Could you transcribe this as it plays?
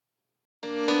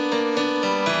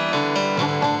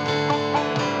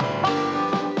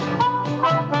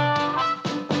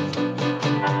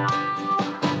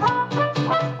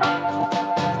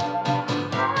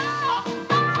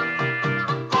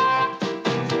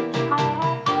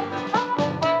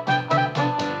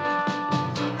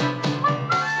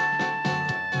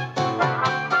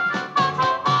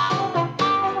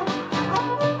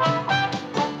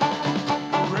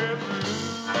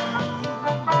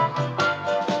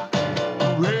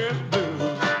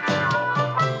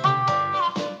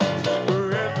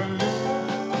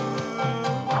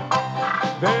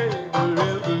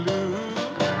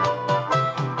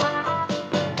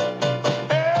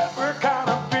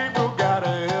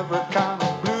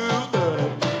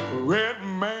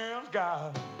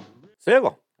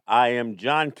Hello, I am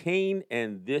John Kane,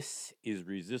 and this is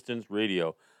Resistance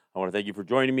Radio. I want to thank you for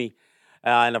joining me.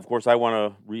 And of course, I want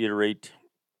to reiterate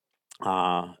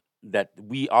that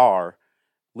we are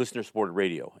listener supported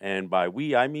radio. And by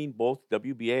we, I mean both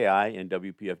WBAI and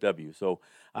WPFW. So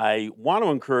I want to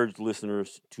encourage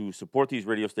listeners to support these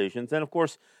radio stations. And of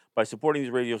course, by supporting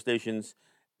these radio stations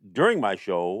during my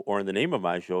show or in the name of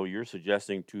my show, you're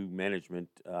suggesting to management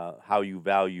how you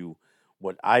value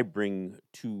what I bring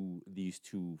to these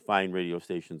two fine radio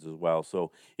stations as well.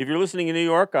 So if you're listening in New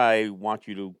York, I want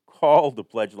you to call the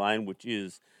pledge line, which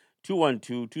is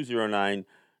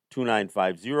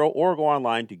 212-209-2950, or go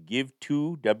online to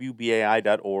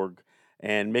give2wbai.org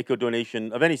and make a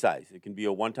donation of any size. It can be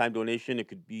a one-time donation. It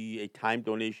could be a time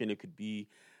donation. It could be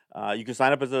you can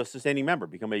sign up as a sustaining member,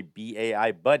 become a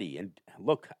BAI buddy. And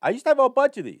look, I used to have a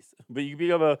bunch of these, but you can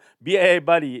become a BAI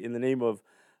buddy in the name of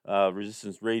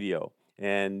Resistance Radio.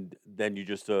 And then you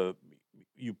just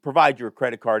you provide your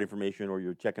credit card information or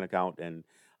your checking account, and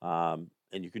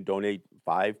you can donate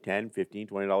 $5, $10, $15,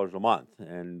 $20 a month.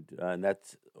 And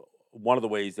that's one of the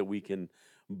ways that we can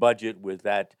budget with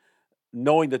that,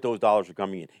 knowing that those dollars are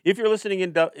coming in. If you're listening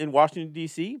in Washington,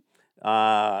 D.C.,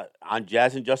 on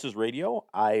Jazz and Justice Radio,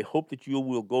 I hope that you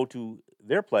will go to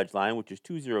their pledge line, which is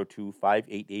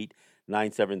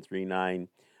 202-588-9739,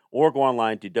 or go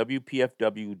online to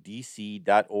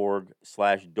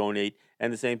wpfwdc.org/donate,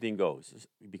 and the same thing goes.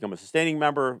 You become a sustaining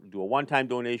member, do a one-time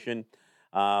donation.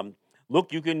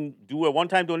 Look, you can do a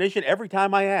one-time donation every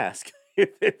time I ask,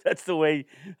 if that's the way,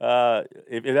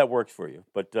 if that works for you.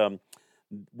 But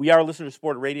we are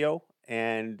listener-supported radio,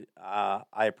 and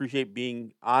I appreciate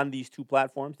being on these two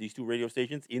platforms, these two radio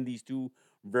stations, in these two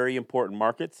very important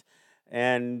markets.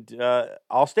 And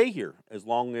I'll stay here as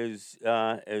long as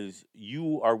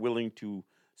you are willing to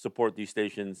support these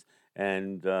stations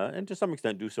and to some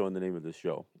extent do so in the name of this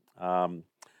show.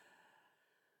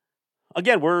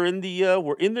 Again, we're in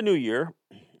the new year,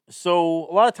 so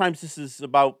a lot of times this is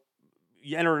about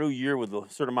you enter a new year with a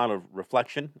certain amount of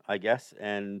reflection, I guess,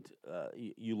 and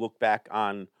you look back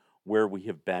on where we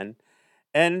have been.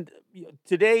 And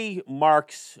today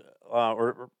marks,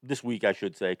 or this week, I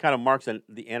should say, kind of marks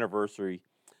the anniversary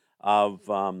of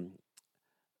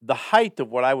the height of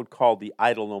what I would call the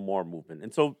Idle No More movement.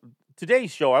 And so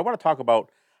today's show, I want to talk about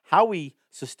how we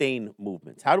sustain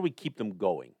movements. How do we keep them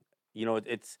going?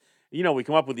 It's we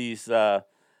come up with these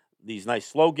nice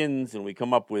slogans, and we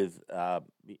come up with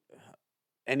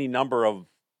any number of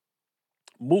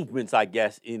movements, I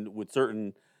guess, with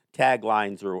certain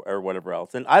taglines or whatever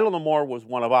else. And Idle No More was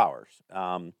one of ours.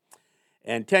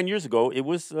 And 10 years ago, it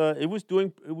was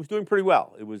doing pretty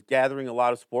well. It was gathering a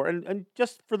lot of support. And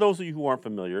just for those of you who aren't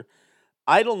familiar,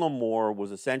 Idle No More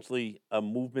was essentially a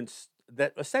movement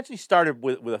that essentially started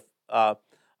with I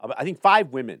think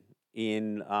 5 women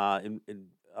in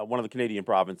one of the Canadian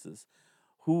provinces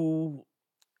who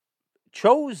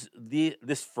chose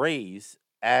this phrase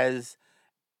as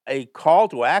a call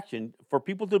to action for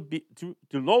people to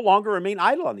no longer remain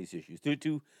idle on these issues,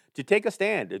 to take a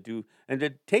stand, and to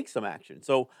take some action.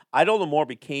 So Idle No More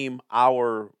became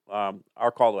our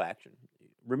call to action.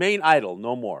 Remain idle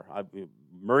no more.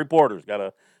 Murray Porter's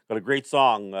got a great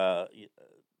song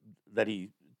that he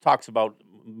talks about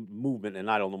movement and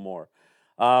Idle No More.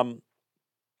 And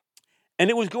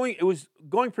it was going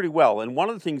pretty well. And one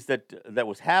of the things that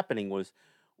was happening was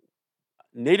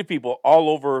Native people all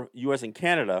over U.S. and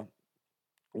Canada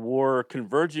were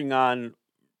converging on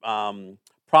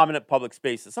prominent public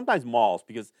spaces, sometimes malls,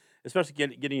 because especially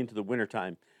getting into the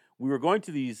wintertime, we were going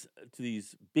to these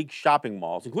big shopping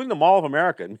malls, including the Mall of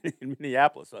America in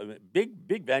Minneapolis,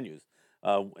 big venues,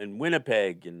 in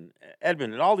Winnipeg and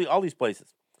Edmonton, and all these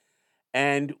places,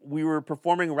 and we were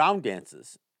performing round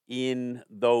dances in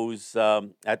those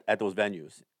at those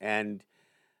venues, and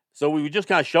so we would just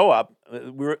kind of show up.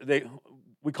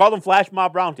 We call them flash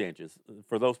mob round dances.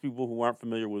 For those people who aren't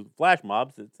familiar with flash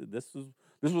mobs, this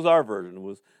was our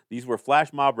version. These were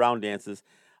flash mob round dances,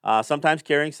 sometimes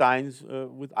carrying signs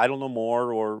with "Idle No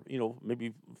More" or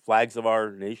maybe flags of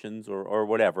our nations or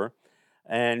whatever.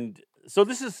 And so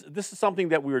this is something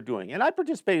that we were doing, and I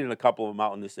participated in a couple of them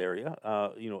out in this area,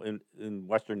 in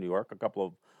Western New York, a couple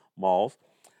of malls.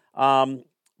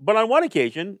 But on one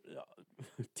occasion,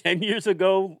 10 years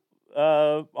ago,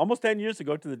 almost 10 years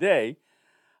ago to the day,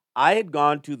 I had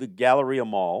gone to the Galleria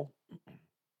Mall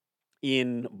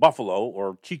in Buffalo,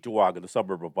 or Cheektowaga, the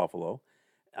suburb of Buffalo,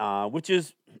 which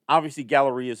is obviously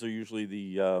Gallerias are usually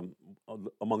the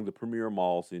among the premier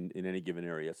malls in any given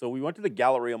area. So we went to the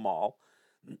Galleria Mall,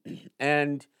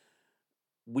 and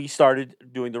we started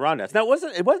doing the round dance. Now it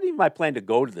wasn't even my plan to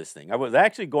go to this thing. I was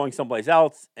actually going someplace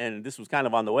else, and this was kind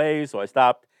of on the way, so I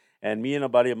stopped. And me and a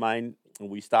buddy of mine,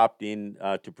 we stopped in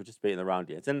to participate in the round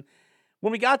dance. And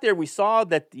when we got there, we saw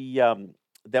that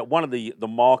that one of the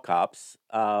mall cops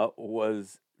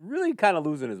was really kind of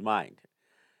losing his mind.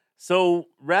 So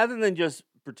rather than just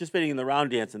participating in the round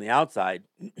dance on the outside,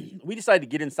 we decided to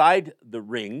get inside the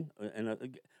ring.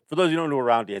 And for those who don't know what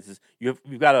round dance is,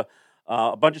 you've got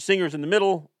a bunch of singers in the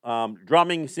middle,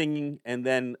 drumming, singing, and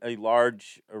then a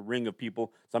large ring of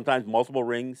people, sometimes multiple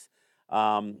rings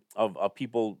of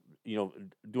people,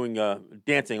 doing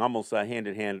dancing almost hand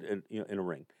in hand in a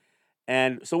ring.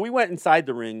 And so we went inside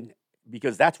the ring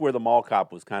because that's where the mall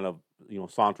cop was kind of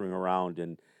sauntering around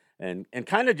and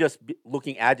kind of just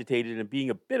looking agitated and being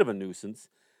a bit of a nuisance.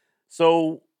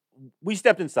 So we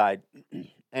stepped inside,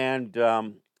 and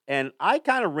I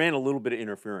kind of ran a little bit of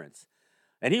interference.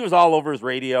 And he was all over his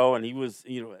radio, and he was,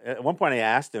 at one point I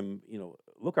asked him,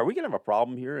 look, are we gonna have a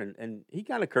problem here? And he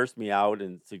kind of cursed me out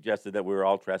and suggested that we were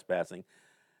all trespassing.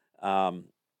 Um,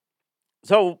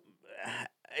 so,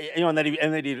 and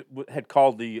then he had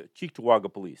called the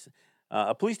Cheektowaga police,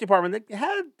 a police department that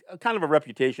had a kind of a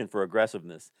reputation for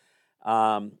aggressiveness.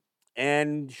 Um,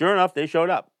 and sure enough, they showed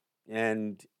up,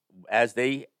 and as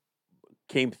they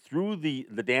came through the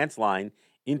dance line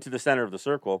into the center of the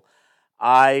circle,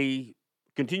 I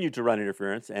continued to run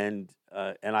interference, and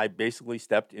I basically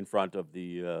stepped in front of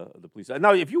the police.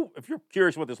 Now, if you're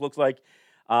curious what this looks like,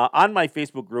 on my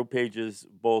Facebook group pages,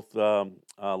 both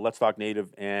Let's Talk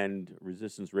Native and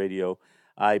Resistance Radio,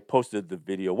 I posted the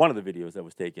video, one of the videos that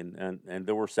was taken, and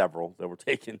there were several that were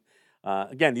taken.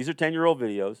 Again, these are 10-year-old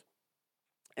videos,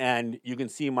 and you can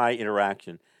see my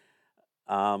interaction.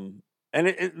 And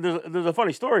there's a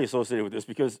funny story associated with this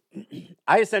because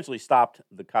I essentially stopped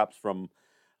the cops from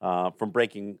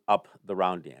breaking up the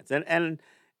round dance, and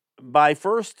by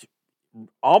first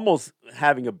almost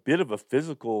having a bit of a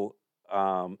physical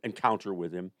encounter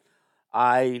with him,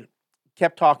 I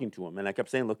kept talking to him, and I kept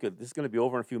saying, "Look, this is going to be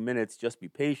over in a few minutes. Just be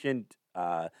patient.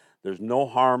 There's no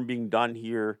harm being done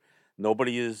here.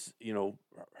 Nobody is,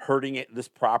 hurting this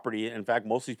property. In fact,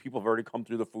 most of these people have already come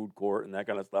through the food court and that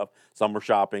kind of stuff. Some were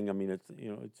shopping. I mean,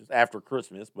 it's just after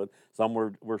Christmas, but some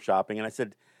were shopping. And I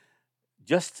said,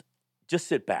 just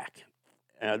sit back.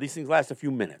 These things last a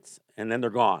few minutes, and then they're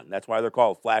gone. That's why they're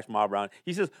called flash mob round."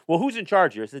 He says, "Well, who's in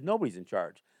charge here?" I said, "Nobody's in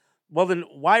charge." "Well, then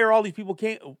why are all these people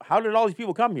how did all these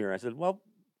people come here?" I said, "Well,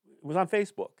 it was on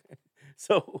Facebook."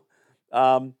 So,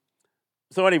 um,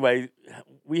 so anyway,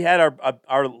 we had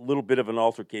our little bit of an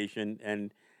altercation,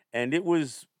 and it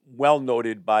was well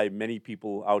noted by many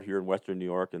people out here in Western New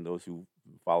York, and those who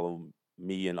follow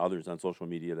me and others on social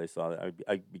media. They saw that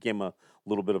I became a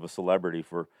little bit of a celebrity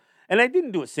for, and I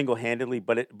didn't do it single handedly,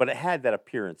 but it had that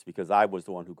appearance because I was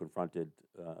the one who confronted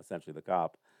essentially the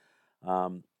cop.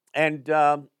 And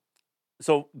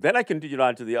so then I continued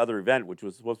on to the other event, which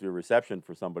was supposed to be a reception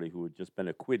for somebody who had just been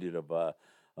acquitted of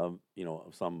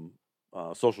some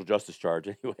social justice charge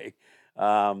anyway.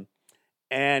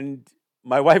 And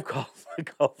my wife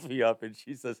calls me up and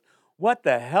she says, "What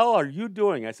the hell are you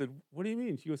doing?" I said, "What do you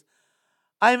mean?" She goes,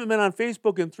 "I haven't been on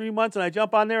Facebook in 3 months, and I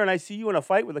jump on there and I see you in a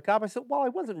fight with a cop." I said, "Well, I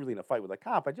wasn't really in a fight with a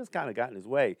cop. I just kind of got in his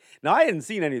way." Now, I hadn't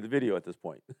seen any of the video at this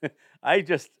point. I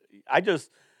just,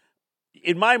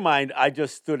 in my mind, I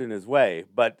just stood in his way.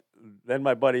 But then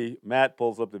my buddy Matt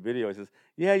pulls up the video. He says,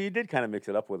 "Yeah, you did kind of mix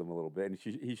it up with him a little bit." And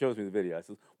he shows me the video. I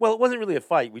says, "Well, it wasn't really a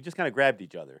fight. We just kind of grabbed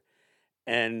each other."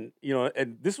 And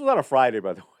and this was on a Friday,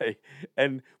 by the way.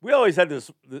 And we always had this.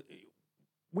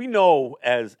 We know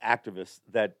as activists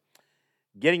that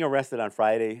getting arrested on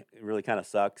Friday really kind of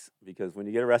sucks because when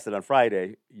you get arrested on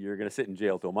Friday, you're going to sit in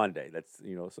jail till Monday. That's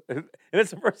and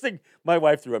it's the first thing my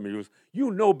wife threw at me was,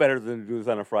 "You know better than to do this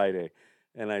on a Friday."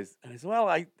 And I said, "Well,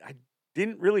 I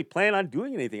didn't really plan on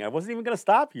doing anything. I wasn't even going to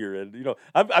stop here." And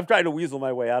I've tried to weasel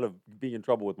my way out of being in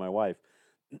trouble with my wife.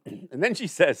 And then she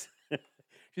says,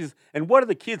 "And what are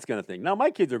the kids going to think?" Now,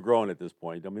 my kids are grown at this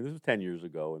point. I mean, this was 10 years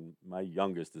ago, and my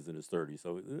youngest is in his 30s.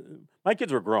 So my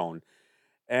kids were grown.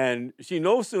 And she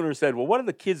no sooner said, "Well, what are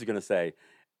the kids going to say?"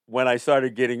 when I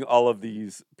started getting all of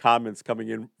these comments coming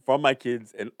in from my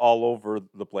kids and all over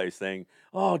the place saying,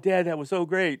 "Oh, Dad, that was so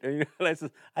great." And I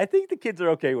said, "I think the kids are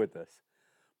okay with this."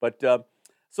 But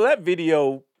so that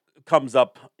video comes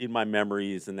up in my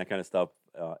memories and that kind of stuff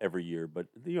every year. But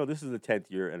this is the 10th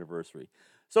year anniversary.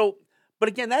 So, but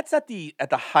again, that's at the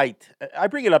height. I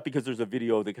bring it up because there's a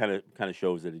video that kind of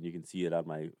shows it, and you can see it on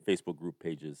my Facebook group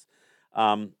pages.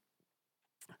 But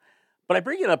I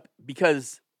bring it up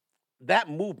because that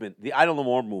movement, the Idle No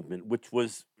More movement, which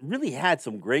was really had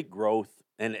some great growth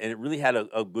and it really had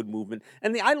a good movement.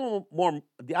 And the I don't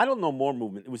know more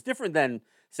movement. It was different than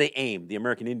say AIM, the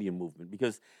American Indian movement,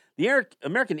 because the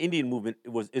American Indian movement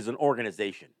is an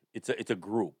organization. It's a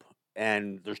group,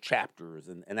 and there's chapters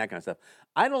and that kind of stuff.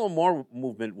 I don't know more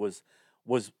movement was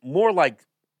more like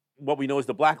what we know as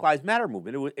the Black Lives Matter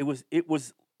movement. It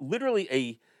was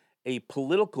literally a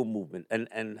political movement and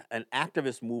an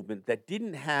activist movement that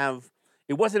didn't have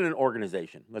it wasn't an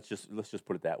organization. Let's just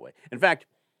put it that way. In fact,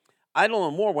 I don't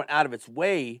know more went out of its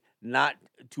way not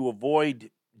to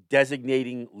avoid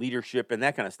designating leadership and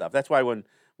that kind of stuff. That's why when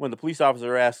the police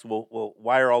officer asked, well,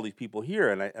 why are all these people here?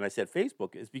 And I said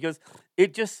Facebook is because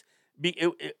it just be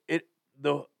it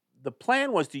the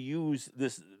plan was to use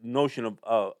this notion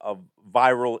of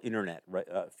viral internet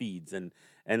feeds and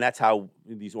that's how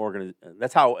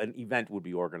an event would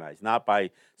be organized, not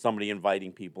by somebody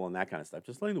inviting people and that kind of stuff,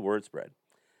 just letting the word spread.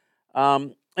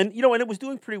 And it was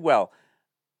doing pretty well.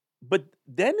 But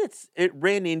then it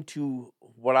ran into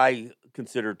what I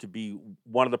consider to be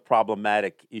one of the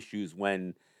problematic issues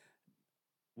when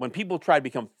people try to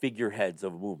become figureheads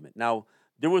of a movement. Now,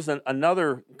 there was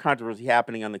another controversy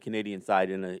happening on the Canadian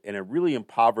side in a really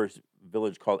impoverished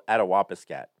village called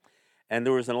Attawapiskat. And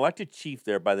there was an elected chief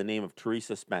there by the name of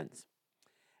Teresa Spence.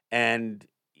 And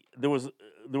there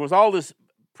was all this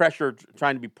pressure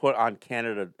trying to be put on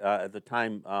Canada at the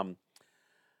time,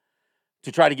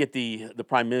 to try to get the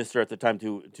prime minister at the time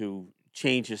to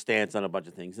change his stance on a bunch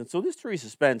of things. And so this Teresa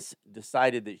Spence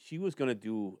decided that she was going to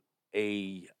do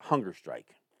a hunger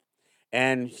strike.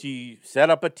 And she set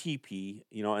up a teepee,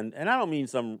 and I don't mean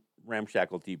some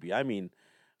ramshackle teepee. I mean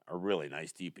a really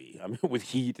nice teepee. I mean with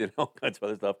heat and all kinds of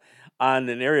other stuff on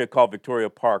an area called Victoria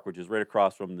Park, which is right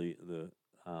across from the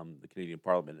Canadian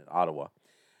Parliament in Ottawa.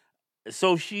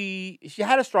 So she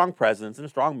had a strong presence and a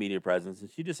strong media presence, and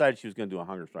she decided she was going to do a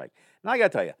hunger strike. Now I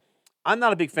got to tell you, I'm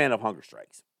not a big fan of hunger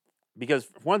strikes because,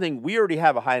 for one thing, we already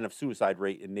have a high enough suicide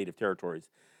rate in Native territories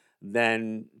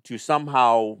than to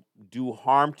somehow do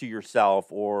harm to yourself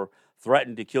or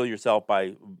threaten to kill yourself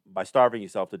by starving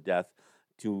yourself to death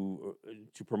to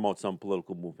promote some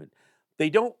political movement. They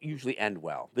don't usually end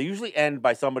well. They usually end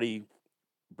by somebody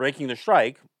breaking the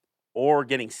strike or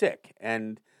getting sick,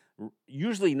 and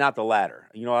usually not the latter.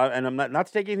 And I'm not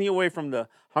to take anything away from the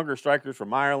hunger strikers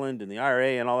from Ireland and the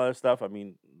IRA and all that stuff. I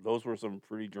mean, those were some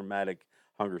pretty dramatic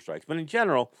hunger strikes. But in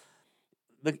general,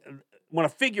 when a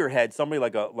figurehead, somebody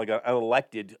like an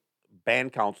elected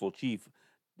band council chief,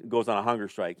 goes on a hunger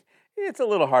strike, it's a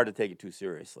little hard to take it too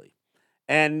seriously.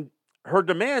 And her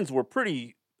demands were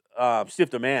pretty stiff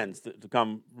demands to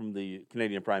come from the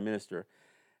Canadian Prime Minister.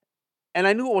 And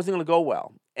I knew it wasn't going to go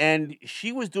well. And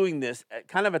she was doing this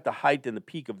kind of at the height and the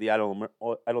peak of the I don't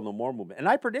know more movement. And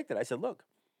I predicted, I said, look,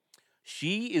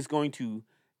 she is going to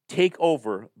take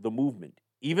over the movement,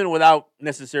 even without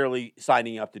necessarily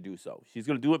signing up to do so. She's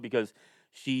going to do it because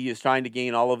she is trying to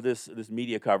gain all of this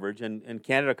media coverage. And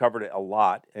Canada covered it a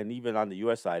lot. And even on the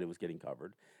U.S. side, it was getting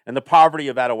covered. And the poverty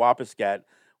of Attawapiskat,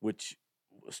 which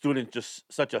stood in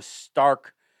just such a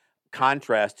stark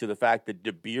contrast to the fact that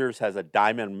De Beers has a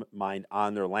diamond mine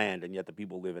on their land, and yet the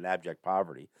people live in abject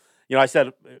poverty. I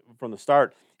said from the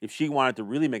start, if she wanted to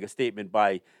really make a statement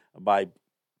by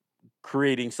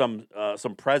creating some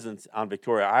presence on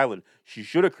Victoria Island, she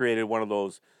should have created one of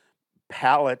those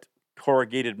pallet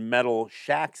corrugated metal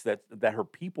shacks that her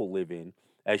people live in,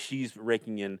 as she's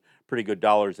raking in pretty good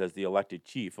dollars as the elected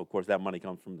chief. Of course, that money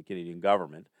comes from the Canadian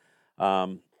government.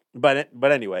 But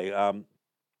anyway.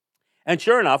 And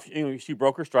sure enough, she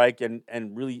broke her strike, and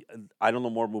really, I don't know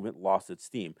more movement lost its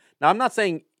steam. Now, I'm not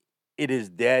saying it is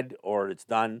dead or it's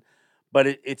done, but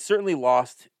it certainly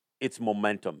lost its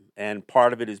momentum. And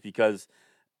part of it is because,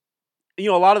 a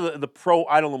lot of the pro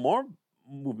I don't know more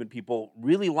movement people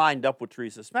really lined up with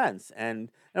Teresa Spence.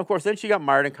 And of course, then she got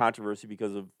mired in controversy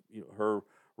because of her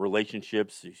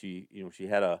relationships. She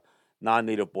had a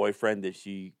non-native boyfriend that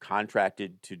she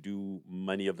contracted to do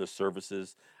many of the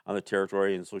services on the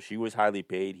territory, and so she was highly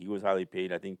paid. He was highly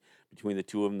paid. I think between the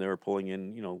two of them, they were pulling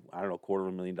in, I don't know,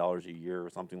 $250,000 a year or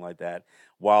something like that,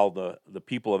 while the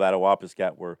people of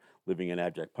Attawapiskat were living in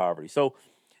abject poverty. So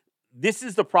this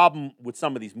is the problem with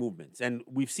some of these movements, and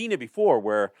we've seen it before,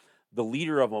 where the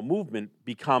leader of a movement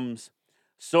becomes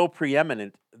so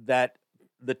preeminent that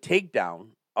the takedown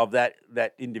of that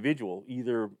individual,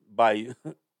 either by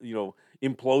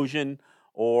implosion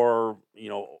or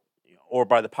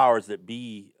by the powers that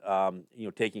be,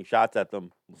 taking shots at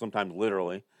them, sometimes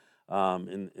literally,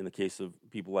 in the case of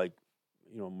people like,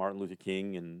 Martin Luther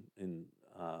King and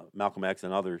Malcolm X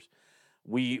and others.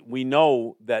 We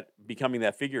know that becoming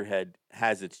that figurehead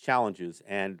has its challenges,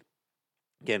 and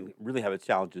can really have its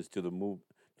challenges to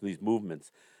these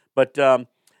movements. But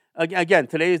again,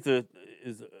 today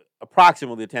is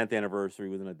approximately the 10th anniversary,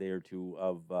 within a day or two,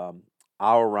 of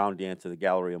our round dance at the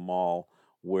Galleria Mall,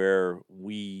 where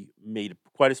we made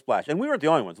quite a splash. And we weren't the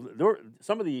only ones. There were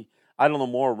some of the I don't know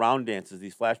more round dances.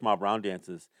 These flash mob round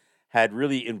dances had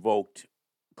really invoked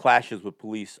clashes with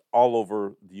police all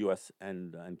over the U.S.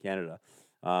 and Canada.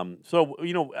 So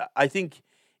I think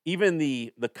even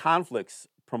the conflicts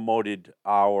promoted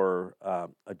our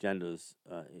agendas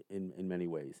in many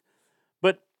ways.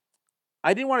 But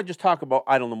I didn't want to just talk about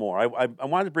I don't know more. I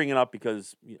wanted to bring it up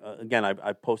because again I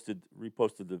reposted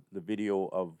the video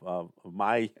of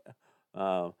my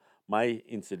my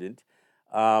incident,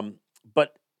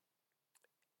 but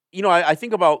I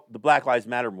think about the Black Lives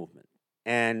Matter movement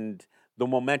and the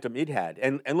momentum it had.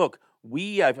 And look,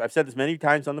 I've said this many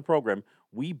times on the program.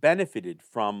 We benefited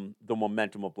from the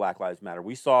momentum of Black Lives Matter.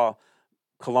 We saw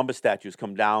Columbus statues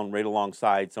come down right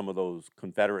alongside some of those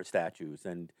Confederate statues,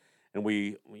 and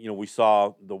we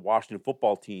saw the Washington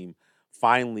football team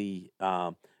finally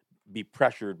be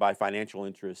pressured by financial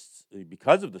interests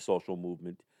because of the social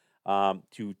movement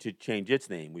to change its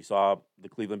name. We saw the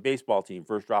Cleveland baseball team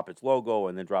first drop its logo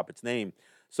and then drop its name.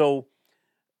 So,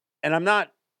 and I'm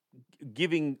not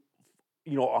giving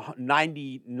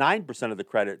 99% of the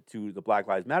credit to the Black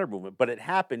Lives Matter movement, but it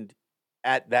happened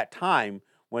at that time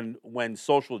when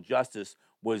social justice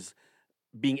was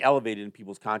being elevated in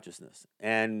people's consciousness.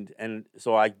 And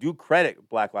so I do credit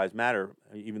Black Lives Matter,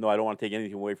 even though I don't want to take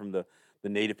anything away from the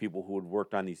Native people who had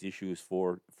worked on these issues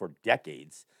for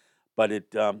decades. But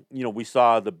we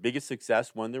saw the biggest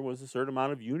success when there was a certain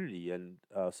amount of unity and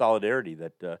solidarity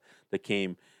that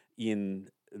came in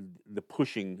the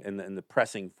pushing and the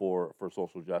pressing for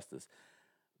social justice.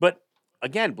 But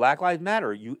again, Black Lives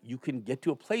Matter. You can get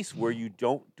to a place where you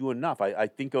don't do enough. I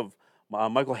think of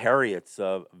Michael Harriot's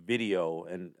video,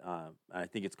 and I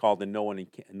think it's called "And No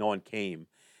One Came,"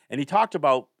 and he talked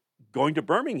about going to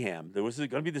Birmingham. There was going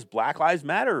to be this Black Lives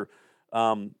Matter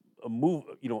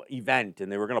event,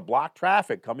 and they were going to block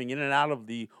traffic coming in and out of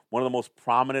one of the most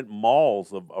prominent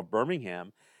malls of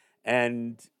Birmingham,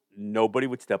 and nobody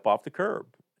would step off the curb.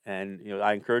 And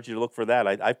I encourage you to look for that.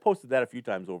 I've posted that a few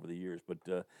times over the years, but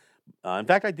in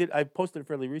fact, I posted it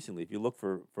fairly recently. If you look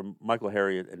for Michael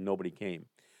Harriot and Nobody Came.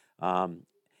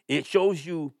 It shows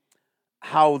you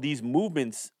how these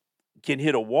movements can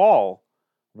hit a wall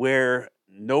where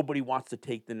nobody wants to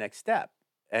take the next step.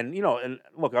 And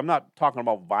look, I'm not talking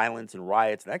about violence and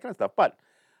riots and that kind of stuff, but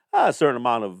a certain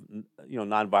amount of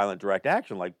nonviolent direct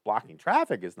action, like blocking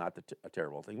traffic, is not a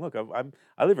terrible thing. Look,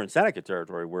 I live in Seneca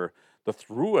territory where the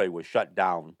thruway was shut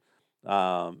down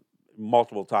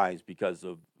multiple times because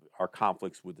of our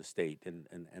conflicts with the state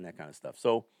and that kind of stuff.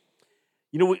 So.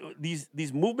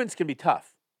 These movements can be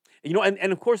tough,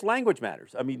 and of course language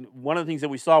matters. I mean, one of the things that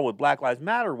we saw with Black Lives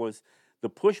Matter was the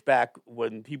pushback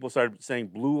when people started saying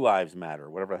Blue Lives Matter,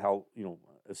 whatever the hell,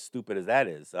 as stupid as that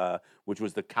is, which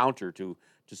was the counter to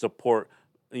support,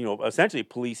 essentially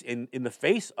police in the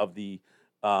face of the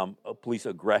police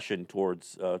aggression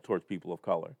towards people of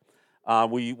color.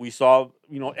 We saw,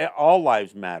 all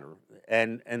lives matter,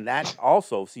 and that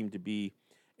also seemed to be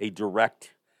a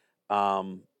direct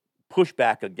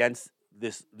pushback against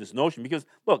this notion, because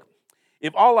look,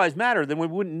 if all lives matter, then we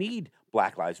wouldn't need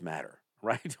Black Lives Matter,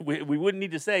 right? We wouldn't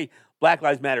need to say Black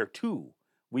Lives Matter too.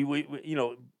 We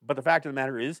but the fact of the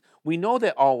matter is, we know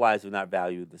that all lives are not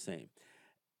valued the same.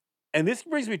 And this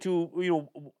brings me to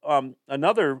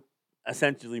another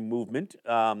essentially movement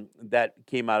that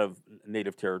came out of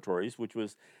Native territories, which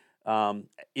was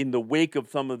in the wake of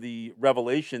some of the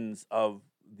revelations of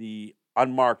the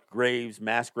unmarked graves,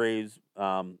 mass graves,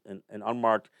 and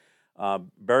unmarked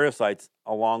burial sites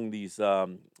along these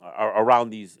around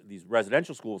these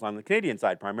residential schools on the Canadian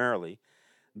side primarily.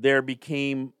 There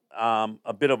became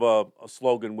a bit of a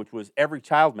slogan, which was "Every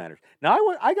child matters." Now,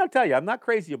 I got to tell you, I'm not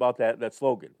crazy about that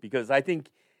slogan, because I think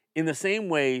in the same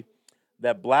way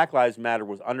that Black Lives Matter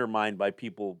was undermined by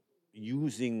people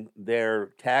using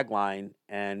their tagline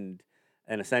and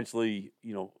essentially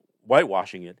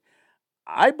whitewashing it.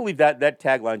 I believe that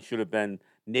tagline should have been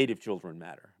 "Native children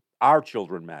matter," "Our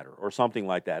children matter," or something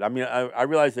like that. I mean, I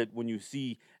realize that when you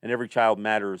see an "Every Child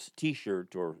Matters"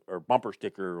 T-shirt or bumper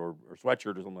sticker or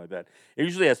sweatshirt or something like that, it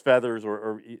usually has feathers,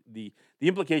 or the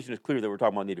implication is clear that we're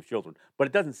talking about Native children, but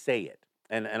it doesn't say it.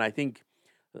 And I think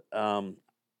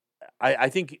I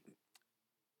think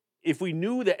if we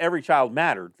knew that every child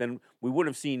mattered, then we wouldn't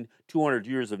have seen 200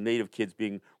 years of Native kids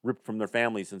being ripped from their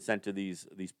families and sent to these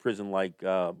prison-like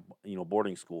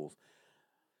boarding schools.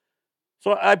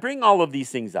 So I bring all of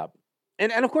these things up,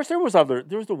 and of course there was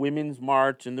the Women's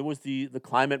March, and there was the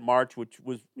Climate March, which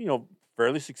was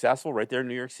fairly successful right there in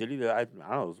New York City. That I don't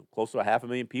know, it was close to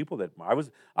 500,000 people. That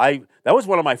was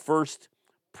one of my first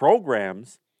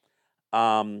programs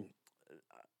um,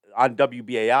 on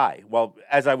WBAI. Well,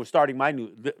 as I was starting my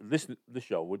this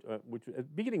show, which at the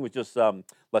beginning was just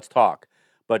Let's Talk,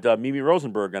 but Mimi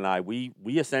Rosenberg and I, we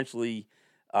essentially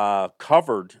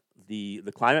covered the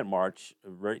climate march.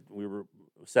 Right, we were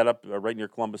set up right near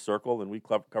Columbus Circle, and we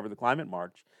covered the climate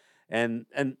march, and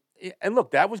look,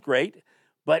 that was great,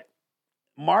 but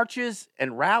marches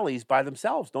and rallies by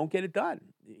themselves don't get it done.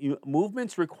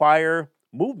 Movements require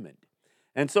movement,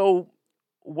 and so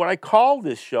what I call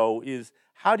this show is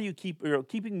how do you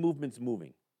keeping movements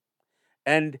moving,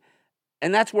 and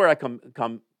that's where I come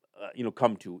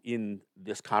to in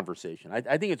this conversation.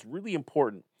 I think it's really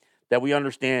important that we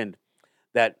understand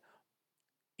that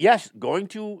yes, going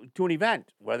to an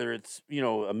event, whether it's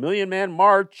a million man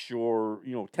march or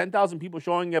 10,000 people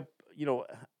showing up,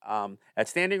 at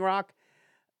Standing Rock.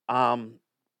 Um,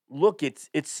 Look, it's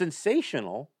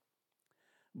sensational,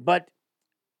 but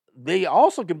they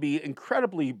also can be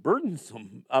incredibly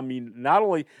burdensome. I mean, not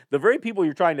only the very people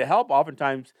you're trying to help,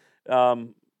 oftentimes,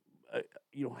 um,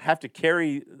 have to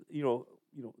carry,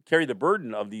 carry the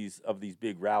burden of these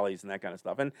big rallies and that kind of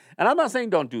stuff. And I'm not saying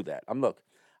don't do that.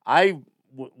 I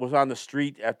was on the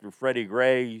street after Freddie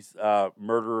Gray's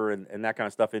murder and that kind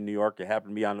of stuff in New York. It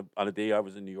happened to be on a day I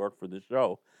was in New York for this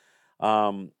show.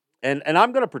 And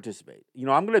I'm going to participate.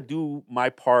 I'm going to do my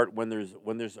part when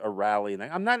there's a rally, and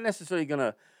I'm not necessarily going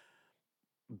to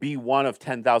be one of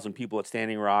 10,000 people at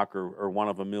Standing Rock or one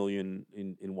of a million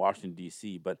in Washington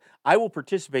D.C. But I will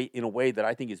participate in a way that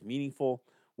I think is meaningful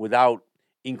without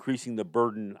increasing the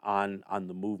burden on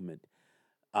the movement.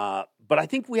 But I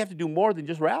think we have to do more than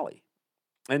just rally,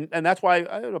 and that's why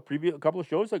a couple of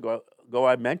shows ago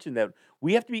I mentioned that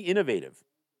we have to be innovative.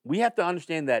 We have to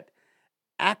understand that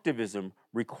activism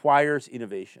requires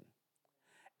innovation.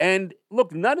 And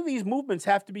look, none of these movements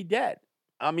have to be dead.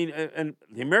 I mean, and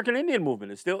the American Indian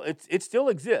movement is it still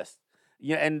exists.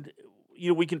 Yeah, and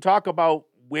we can talk about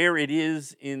where it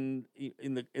is in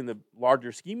the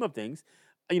larger scheme of things.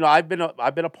 I've been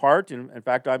a part, and in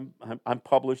fact, I'm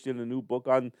published in a new book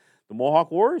on the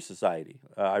Mohawk Warrior Society.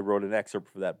 I wrote an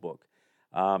excerpt for that book.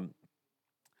 That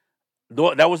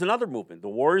was another movement, the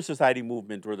Warrior Society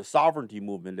movement, or the sovereignty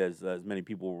movement, as many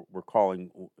people were calling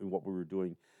what we were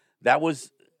doing. That's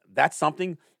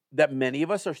something that many of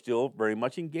us are still very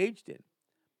much engaged in.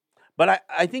 But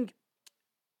I think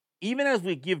even as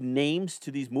we give names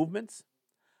to these movements,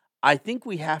 I think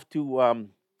we have to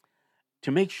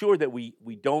make sure that we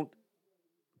don't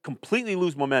completely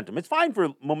lose momentum. It's fine for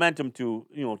momentum to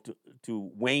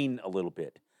wane a little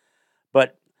bit,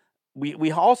 but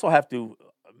we also have to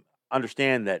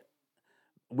understand that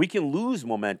we can lose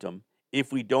momentum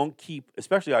if we don't keep,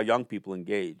 especially our young people,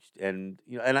 engaged. And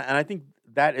I think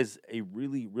that is a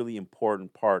really, really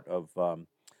important part of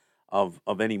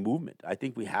any movement. I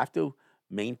think we have to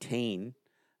maintain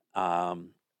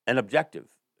an objective.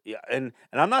 Yeah, and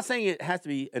I'm not saying it has to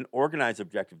be an organized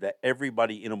objective that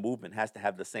everybody in a movement has to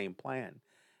have the same plan.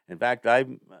 In fact,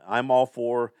 I'm all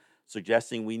for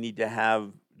suggesting we need to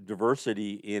have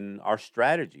diversity in our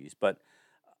strategies, but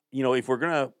if we're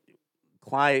gonna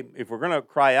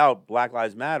cry out Black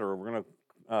Lives Matter, or we're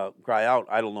gonna cry out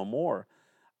Idle No More,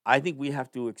 I think we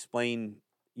have to explain,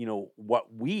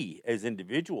 what we as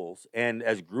individuals and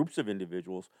as groups of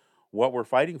individuals, what we're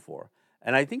fighting for.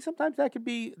 And I think sometimes that could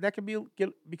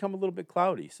become a little bit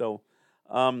cloudy. So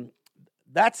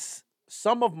that's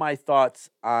some of my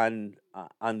thoughts on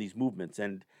these movements,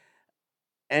 and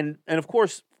of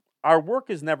course, our work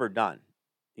is never done.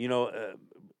 You know,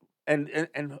 and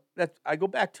that I go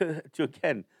back to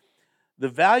again, the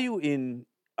value in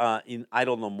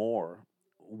Idle No More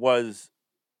was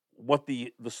what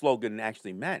the slogan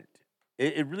actually meant.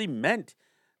 It really meant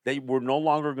that we're no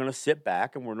longer going to sit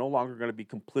back, and we're no longer going to be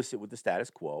complicit with the status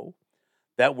quo.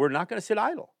 That we're not going to sit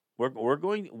idle. We're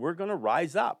going to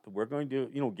rise up. We're going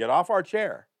to get off our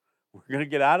chair. We're going to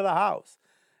get out of the house,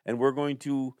 and we're going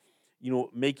to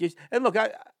make it. And look,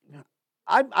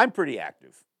 I'm pretty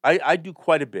active. I do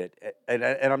quite a bit, and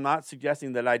I'm not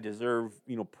suggesting that I deserve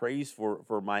praise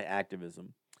for my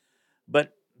activism,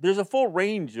 but there's a full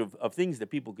range of things that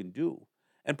people can do.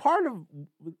 And part of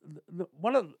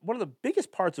one of the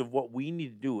biggest parts of what we need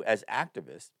to do as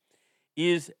activists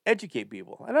is educate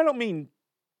people. And I don't mean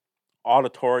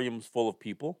auditoriums full of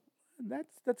people.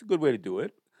 That's a good way to do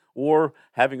it. Or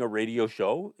having a radio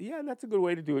show. Yeah, that's a good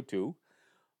way to do it too.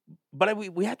 But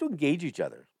we have to engage each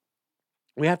other.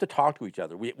 We have to talk to each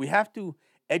other. We have to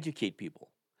educate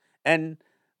people. And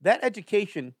that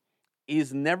education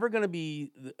is never going to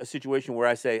be a situation where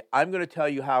I say, I'm going to tell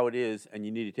you how it is and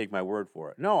you need to take my word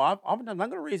for it. No, I'm not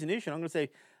going to raise an issue. I'm going to say,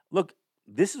 look,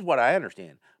 this is what I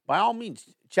understand. By all means,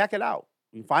 check it out.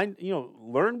 You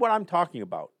learn what I'm talking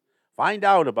about. Find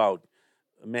out about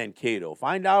Mankato.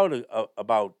 Find out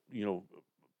about,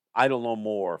 I don't know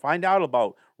more. Find out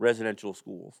about residential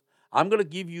schools. I'm going to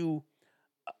give you,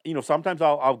 sometimes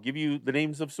I'll give you the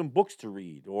names of some books to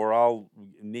read, or I'll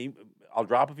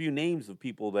drop a few names of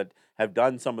people that have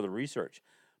done some of the research.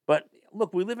 But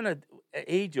look, we live in an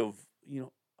age of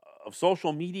of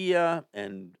social media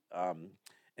and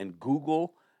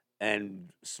Google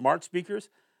and smart speakers.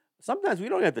 Sometimes we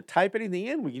don't have to type anything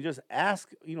in. We can just ask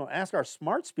our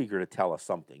smart speaker to tell us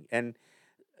something, and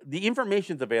the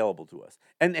information's available to us.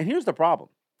 And here's the problem: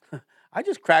 I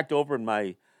just cracked open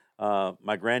my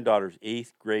granddaughter's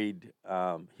 8th grade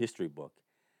history book,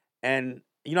 and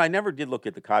I never did look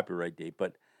at the copyright date,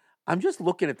 but I'm just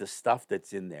looking at the stuff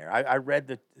that's in there. I read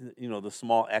the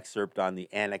small excerpt on the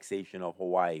annexation of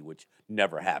Hawaii, which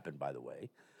never happened, by the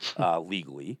way,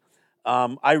 legally.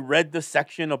 I read the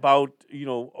section about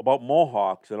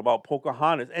Mohawks and about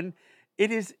Pocahontas, and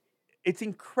it's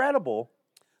incredible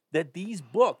that these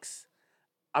books,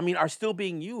 are still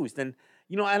being used. And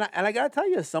I got to tell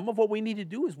you, some of what we need to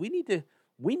do is we need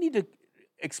to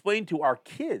explain to our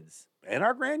kids and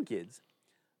our grandkids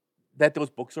that those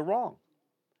books are wrong,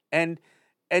 and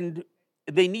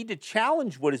they need to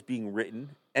challenge what is being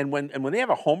written. And when they have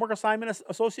a homework assignment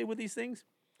associated with these things,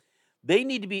 they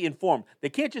need to be informed. They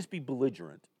can't just be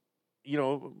belligerent.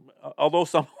 Although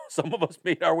some of us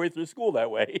made our way through school that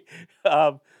way,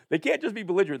 they can't just be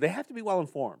belligerent. They have to be well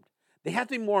informed. They have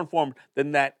to be more informed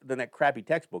than that crappy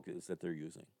textbook is that they're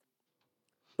using.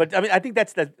 But I think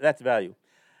that's value.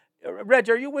 Reg,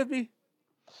 are you with me?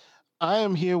 I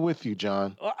am here with you,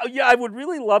 John. Yeah, I would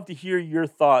really love to hear your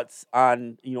thoughts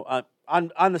on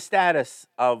on the status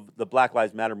of the Black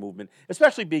Lives Matter movement,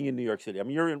 especially being in New York City.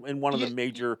 You're in one of the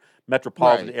major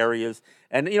metropolitan Right. areas,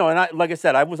 and like I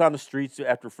said, I was on the streets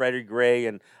after Freddie Gray,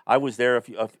 and I was there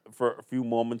for a few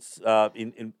moments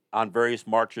on various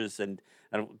marches, and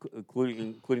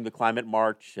including the climate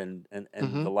march and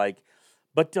Hmm. the like.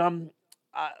 But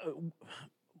I,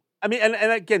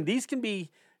 and again, these can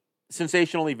be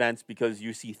sensational events because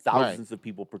you see Right. thousands of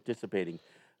people participating.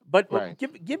 But Right.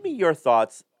 give me your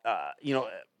thoughts.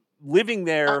 Living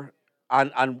there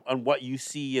on what you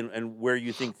see and where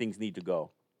you think things need to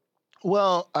go.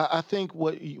 Well, I think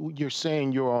what you're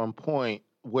saying, you're on point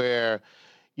where,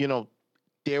 you know,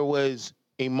 there was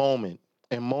a moment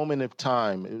of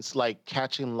time. It's like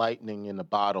catching lightning in a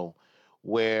bottle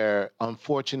where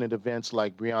unfortunate events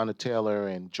like Breonna Taylor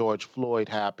and George Floyd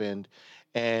happened.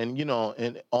 And,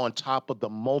 and on top of the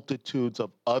multitudes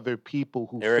of other people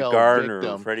who Eric fell Garner,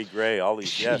 victim. Freddie Gray, all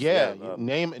these. Yes, Yeah, yeah.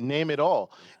 you name it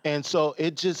all. And so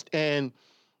it just, and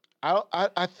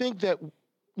I think that,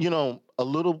 a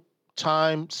little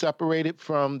time separated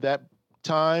from that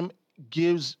time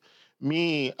gives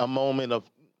me a moment of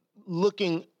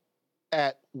looking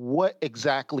at what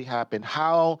exactly happened,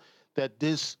 how that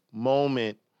this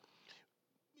moment,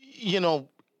 you know,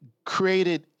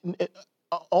 created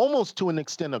almost to an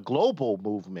extent a global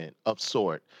movement of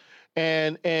sort.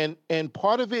 And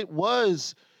part of it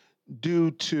was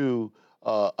due to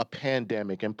a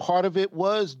pandemic, and part of it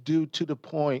was due to the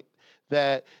point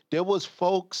that there was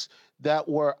folks that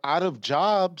were out of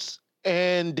jobs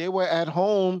and they were at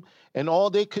home, and all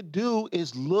they could do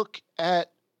is look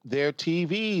at their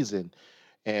TVs and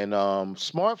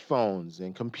smartphones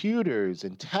and computers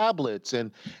and tablets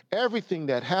and everything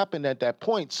that happened at that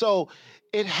point. So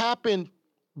it happened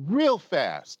real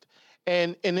fast.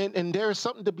 And there's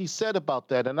something to be said about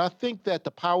that. And I think that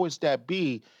the powers that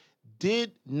be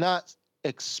did not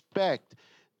expect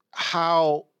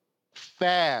how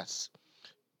fast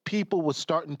people were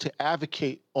starting to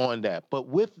advocate on that. But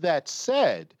with that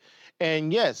said,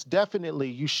 and yes, definitely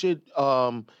you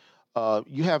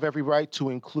have every right to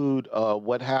include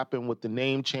what happened with the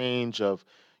name change of,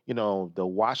 the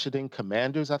Washington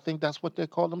Commanders. I think that's what they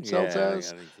call themselves Yeah,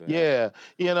 as. I think so. Yeah.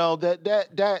 Yeah,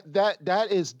 that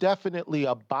is definitely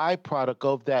a byproduct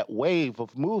of that wave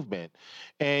of movement,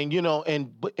 and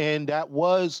and that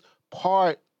was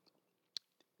part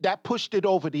that pushed it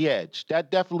over the edge.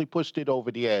 That definitely pushed it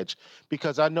over the edge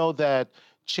because I know that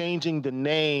changing the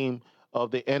name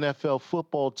of the NFL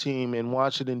football team in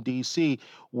Washington, D.C.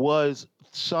 was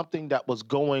something that was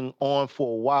going on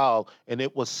for a while and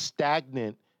it was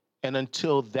stagnant and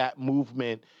until that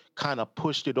movement kind of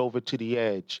pushed it over to the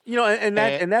edge. And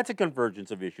And that's a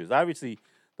convergence of issues. Obviously,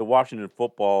 the Washington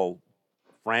football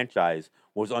franchise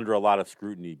was under a lot of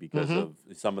scrutiny because mhm, of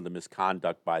some of the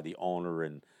misconduct by the owner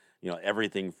and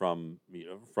everything from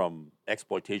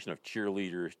exploitation of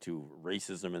cheerleaders to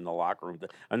racism in the locker room.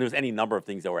 And there's any number of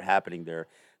things that were happening there.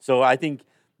 So I think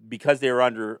because they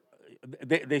were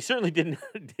they certainly didn't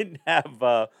have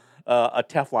a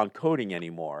Teflon coating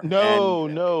anymore. No,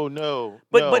 And no, no,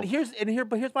 but no.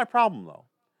 here's my problem though.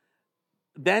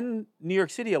 Then New York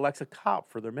City elects a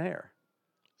cop for their mayor.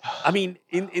 I mean,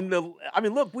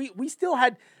 look, we still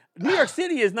had New York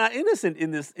City is not innocent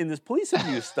in this police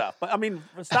abuse stuff. But I mean,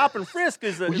 stop and frisk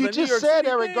is a Well, you is a New just York said City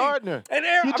Eric thing. Gardner. And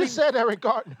You just said Eric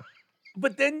Gardner.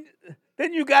 but then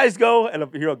you guys go, and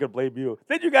here I'm gonna blame you.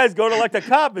 Then you guys go to elect a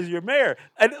cop as your mayor.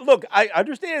 And look, I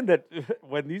understand that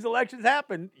when these elections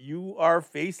happen, you are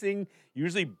facing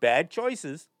usually bad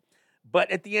choices. But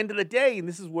at the end of the day, and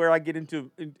this is where I get into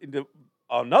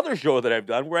another show that I've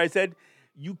done, where I said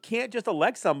you can't just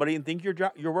elect somebody and think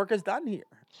your work is done here.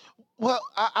 Well,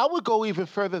 I would go even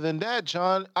further than that,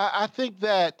 John. I think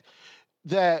that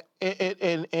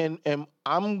and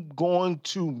I'm going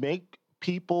to make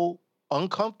people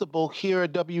uncomfortable here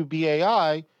at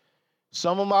WBAI.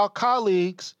 Some of my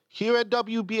colleagues here at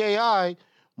WBAI,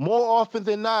 more often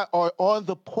than not, are on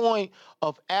the point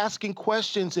of asking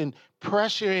questions and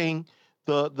pressuring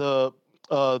the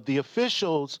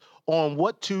officials on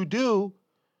what to do.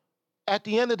 At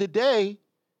the end of the day,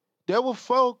 there were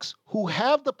folks who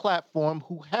have the platform,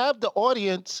 who have the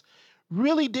audience,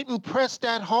 really didn't press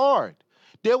that hard.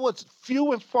 There was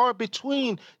few and far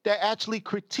between that actually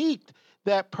critiqued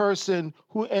that person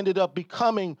who ended up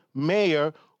becoming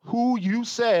mayor, who you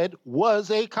said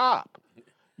was a cop,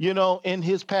 in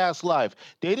his past life.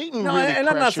 They didn't No, really and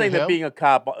I'm not pressure saying that him. being a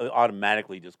cop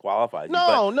automatically disqualifies you.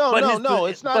 No, But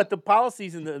it's not. But the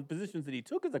policies and the positions that he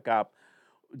took as a cop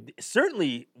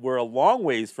certainly were a long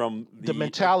ways from The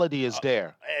mentality is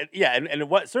there. and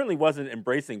it certainly wasn't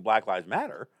embracing Black Lives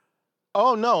Matter.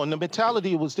 Oh no, and the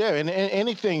mentality was there, and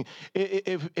anything,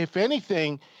 if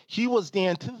anything, he was the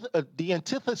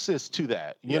antithesis to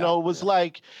that. It was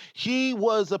like he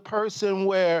was a person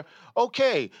where,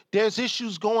 okay, there's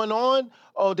issues going on,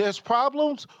 oh, there's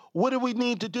problems. What do we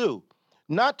need to do?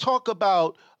 Not talk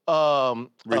about Reform.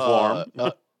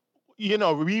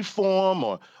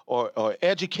 Reform or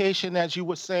education, as you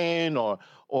were saying,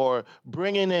 or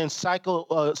bringing in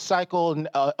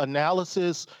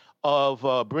psychoanalysis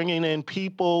of bringing in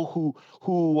people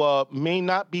who may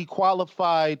not be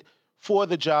qualified for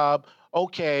the job.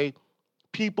 Okay,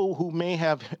 people who may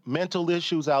have mental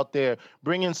issues out there,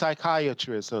 bringing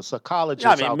psychiatrists or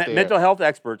psychologists out there. Mental health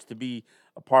experts to be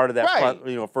a part of that, Right.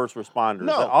 first responders.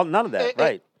 No. None of that, And-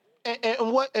 right?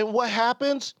 And what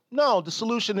happens? No, the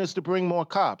solution is to bring more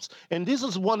cops. And this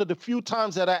is one of the few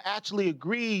times that I actually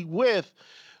agree with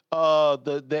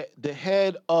the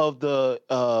head of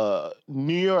the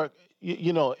New York,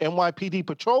 NYPD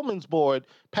Patrolmen's Board,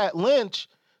 Pat Lynch,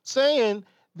 saying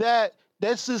that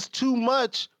this is too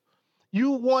much.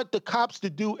 You want the cops to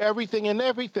do everything and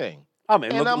everything. I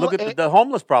mean, look at the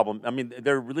homeless problem. I mean,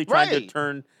 they're really trying to Right.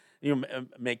 turn,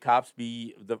 make cops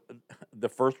be the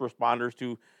first responders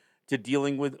to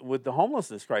dealing with the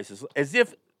homelessness crisis, as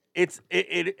if it's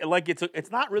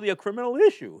not really a criminal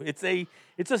issue. It's a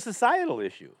societal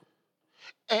issue.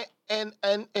 And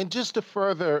just to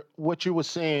further what you were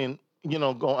saying, I'm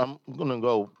going to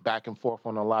go back and forth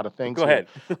on a lot of things. Go here.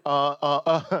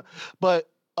 ahead. But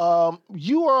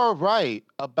you are right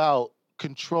about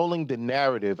controlling the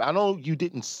narrative. I know you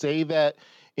didn't say that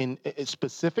in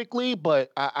specifically,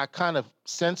 but I kind of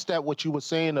sensed that what you were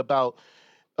saying about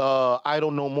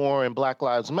Idle No More and Black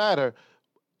Lives Matter.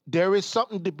 There is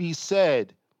something to be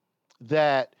said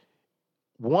that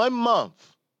 1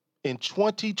 month in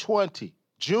 2020,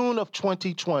 June of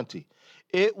 2020,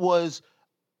 it was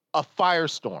a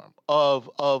firestorm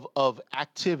of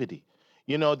activity.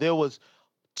 There was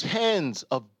tens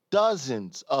of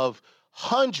dozens of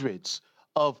hundreds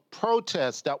of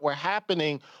protests that were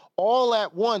happening all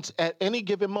at once at any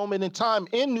given moment in time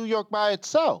in New York by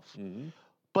itself. Mm-hmm.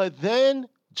 But then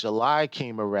July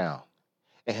came around,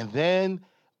 and then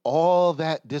all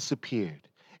that disappeared.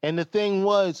 And the thing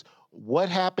was, what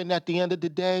happened at the end of the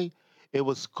day? It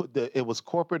was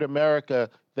corporate America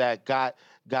that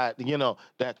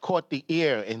that caught the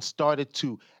ear and started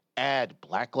to add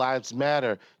Black Lives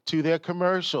Matter to their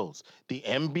commercials. The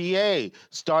NBA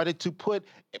started to put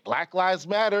Black Lives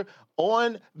Matter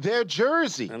on their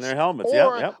jerseys And their helmets.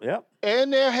 Yep.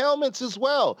 and their helmets as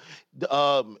well.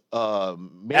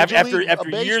 Major After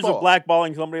League years of Baseball.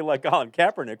 blackballing somebody like Colin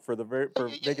Kaepernick for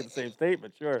making the same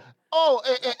statement, sure. Oh,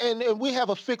 and we have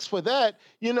a fix for that.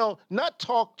 Not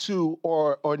talk to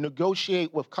or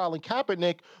negotiate with Colin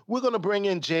Kaepernick. We're going to bring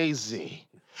in Jay-Z.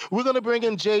 We're going to bring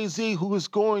in Jay-Z, who is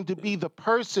going to be the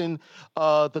person,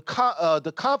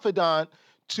 the confidant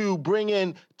to bring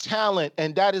in talent,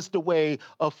 and that is the way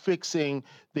of fixing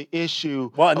the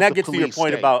issue Well, and of that the gets to your police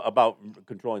point state. about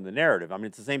controlling the narrative. I mean,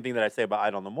 it's the same thing that I say about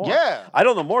Idle No More. Yeah,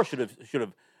 Idle No More should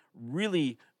have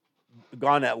really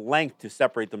gone at length to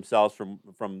separate themselves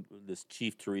from this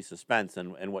Chief Teresa Spence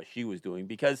and what she was doing,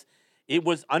 because it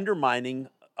was undermining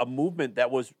a movement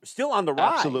that was still on the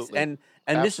rise. absolutely, And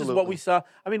this is what we absolutely. saw.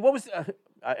 I mean, what was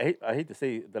I hate to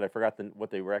say that I forgot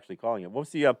what they were actually calling it.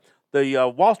 What was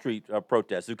the Wall Street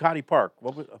protest, Zuccotti Park?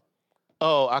 What was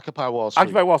Oh, Occupy Wall Occupy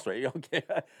Street. Wall Street? Okay.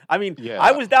 I mean, I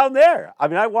Yeah. was down there. I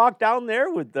mean, I walked down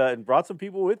there with and brought some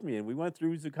people with me, and we went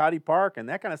through Zuccotti Park and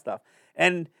that kind of stuff.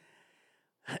 And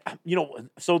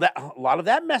so that a lot of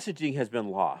that messaging has been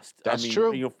lost. I That's mean,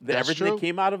 true. That's everything that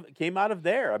true. came out of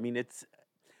there. I mean,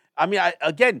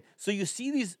 again, so you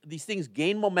see these things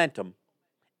gain momentum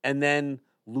and then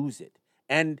lose it.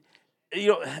 And you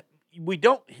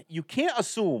know, you can't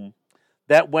assume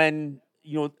that when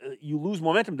you lose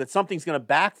momentum that something's going to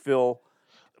backfill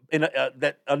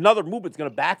that another movement's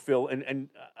going to backfill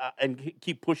and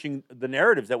keep pushing the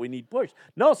narratives that we need pushed.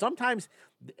 No, sometimes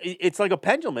it's like a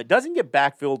pendulum. It doesn't get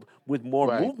backfilled with more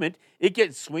Right. movement.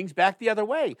 It swings back the other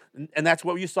way, and that's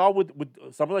what you saw with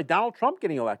somebody like Donald Trump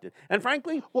getting elected. And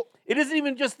frankly, Well, it isn't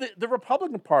even just the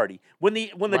Republican Party. When the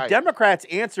right. Democrats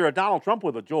answer a Donald Trump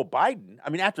with a Joe Biden, I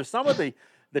mean, after some of the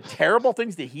terrible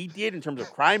things that he did in terms of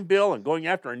crime bill and going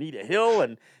after Anita Hill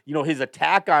and his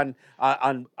attack on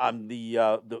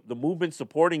the movement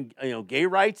supporting gay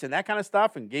rights and that kind of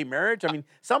stuff and gay marriage. I mean,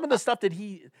 some of the stuff that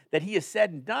he has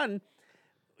said and done,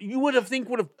 you would have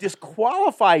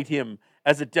disqualified him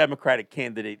as a Democratic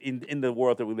candidate in the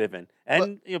world that we live in. But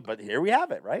And but here we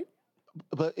have it, right?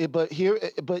 but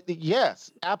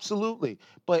yes, absolutely.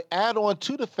 But add on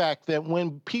to the fact that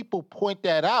when people point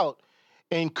that out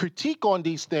and critique on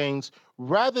these things,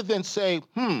 rather than say,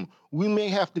 we may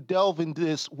have to delve into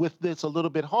this a little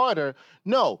bit harder,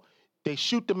 no, they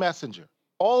shoot the messenger.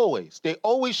 Always. They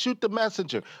always shoot the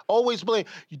messenger. Always blame.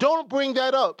 You don't bring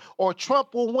that up or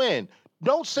Trump will win.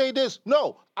 Don't say this.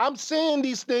 No, I'm saying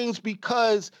these things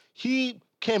because he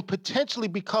can potentially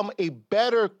become a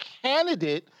better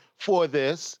candidate for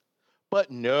this. But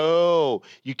no,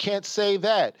 you can't say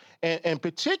that. And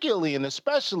particularly and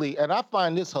especially, and I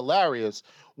find this hilarious,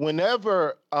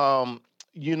 whenever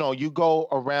you go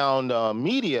around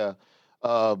media,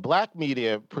 black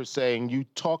media per se, and you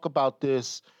talk about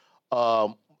this,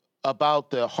 um, about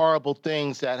the horrible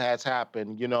things that has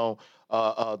happened,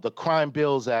 the Crime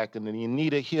Bills Act and the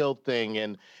Anita Hill thing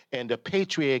and the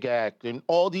Patriot Act and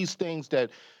all these things that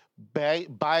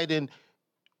Biden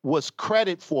was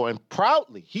credit for, and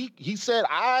proudly he said,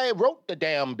 I wrote the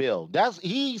damn bill.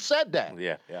 He said that.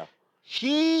 Yeah, yeah.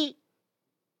 He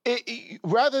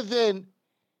rather than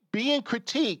being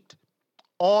critiqued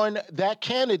on that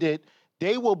candidate,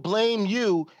 they will blame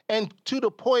you, and to the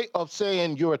point of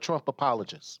saying you're a Trump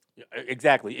apologist.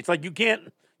 Exactly. It's like you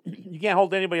can't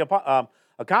hold anybody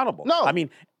accountable. I No,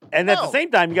 mean, and at the no, same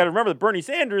time, you got to remember that Bernie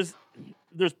Sanders.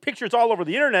 There's pictures all over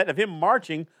the internet of him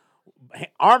marching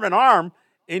arm in arm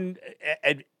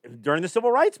during the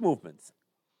civil rights movements,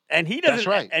 and he that's doesn't,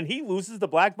 right. and he loses the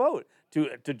black vote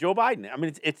to Joe Biden. I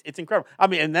mean, it's incredible. I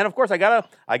mean, and then of course I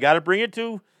gotta bring it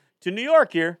to New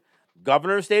York here,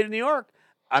 governor of the state of New York.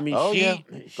 I mean, Oh yeah,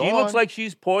 go she looks on. like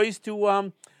she's poised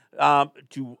to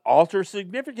alter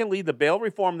significantly the bail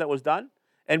reform that was done,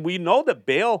 and we know that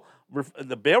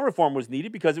the bail reform was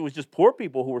needed because it was just poor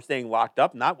people who were staying locked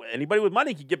up. Not anybody with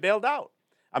money could get bailed out.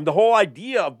 The whole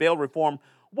idea of bail reform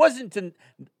wasn't to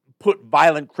put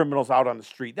violent criminals out on the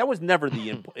street. That was never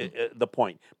the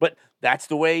point. But that's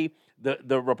the way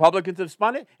the Republicans have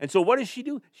spun it. And so what does she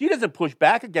do? She doesn't push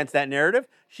back against that narrative.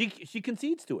 She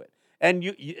concedes to it. And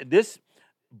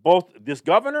both this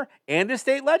governor and this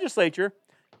state legislature,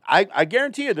 I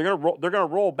guarantee you they're gonna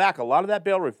roll back a lot of that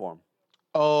bail reform.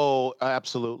 Oh,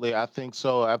 absolutely. I think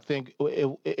so. I think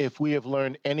if we have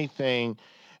learned anything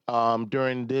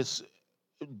during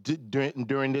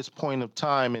during this point of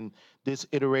time and this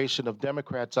iteration of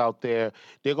Democrats out there,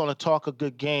 they're going to talk a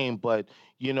good game, but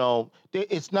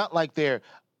it's not like they're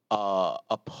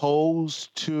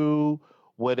opposed to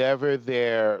whatever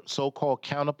their so-called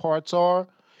counterparts are.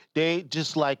 They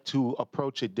just like to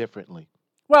approach it differently.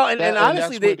 Well, and And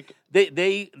honestly, that's where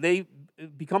they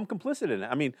become complicit in it.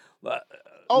 I mean,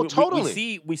 oh, we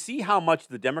totally. see how much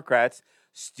the Democrats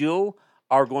still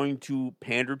are going to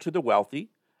pander to the wealthy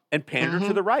and pander to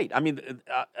Hmm. the right. I mean,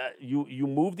 you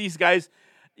move these guys.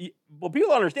 What people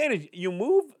don't understand is you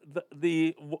move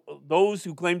those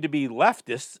who claim to be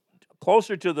leftists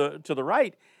closer to the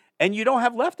right, and you don't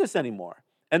have leftists anymore.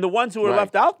 And the ones who are Right.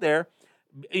 left out there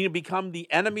become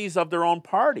the enemies of their own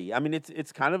party. I mean,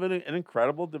 it's kind of an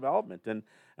incredible development. And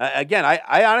again,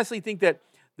 I honestly think that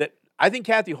I think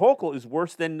Kathy Hochul is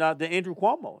worse than Andrew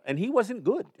Cuomo, and he wasn't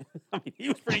good. I mean, he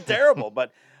was pretty terrible.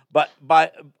 But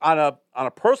on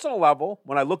a personal level,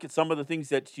 when I look at some of the things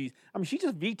that she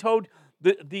just vetoed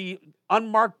the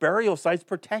Unmarked Burial Sites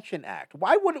Protection Act.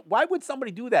 Why would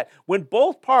somebody do that when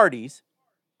both parties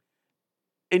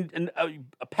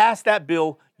passed that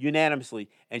bill unanimously,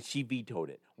 and she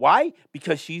vetoed it? Why?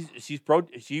 Because she's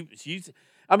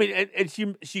I mean, and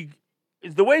she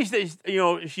the way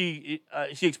she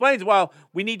explains, well,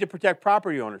 we need to protect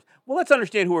property owners. Well, let's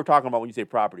understand who we're talking about when you say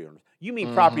property owners. You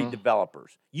mean property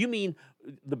developers. You mean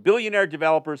the billionaire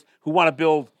developers who want to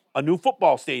build a new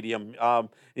football stadium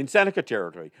in Seneca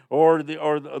territory, or the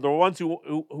ones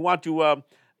who want to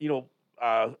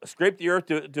scrape the earth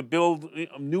to build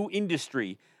new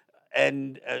industry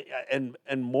and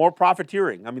more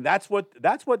profiteering. I mean, that's what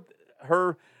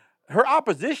her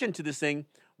opposition to this thing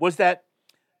was, that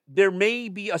there may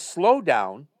be a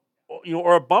slowdown,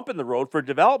 or a bump in the road for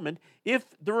development if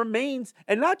the remains,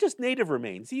 and not just native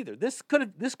remains either. This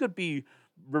could be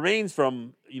remains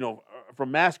from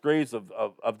mass graves of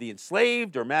the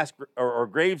enslaved, or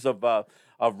graves of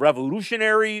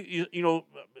revolutionary.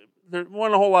 There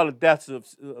weren't a whole lot of deaths of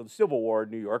the Civil War in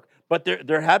New York, but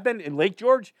there have been in Lake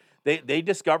George. They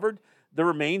discovered the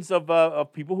remains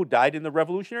of people who died in the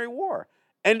Revolutionary War.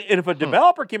 And if a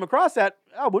developer came across that,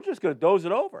 we're just going to doze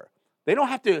it over. They don't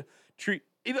have to treat.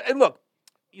 And look,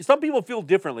 some people feel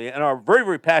differently and are very,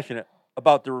 very passionate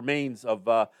about the remains of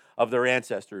their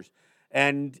ancestors,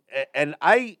 and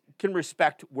I can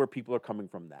respect where people are coming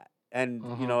from that.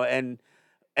 And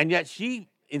and yet she,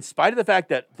 in spite of the fact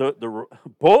that the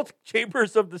both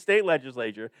chambers of the state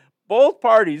legislature, both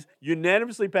parties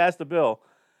unanimously passed the bill,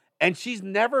 and she's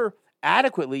never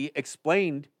adequately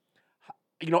explained.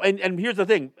 And here's the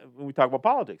thing: when we talk about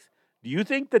politics, do you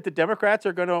think that the Democrats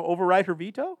are going to override her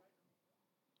veto?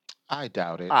 I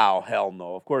doubt it. Oh, hell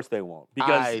no! Of course they won't.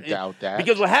 Because I doubt that.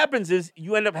 Because what happens is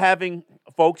you end up having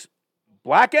folks,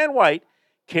 black and white,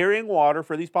 carrying water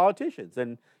for these politicians,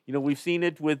 and we've seen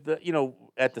it with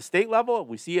at the state level,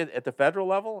 we see it at the federal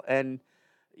level, and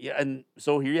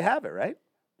so here you have it, right?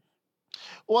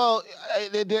 Well,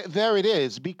 there it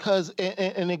is, because,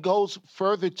 and it goes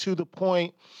further to the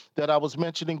point that I was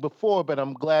mentioning before, but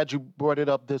I'm glad you brought it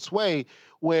up this way,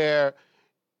 where,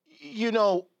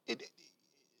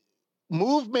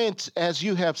 movements, as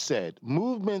you have said,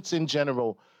 movements in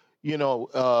general,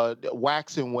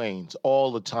 wax and wanes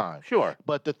all the time. Sure.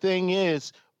 But the thing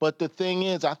is,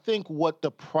 I think what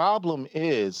the problem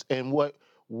is, and what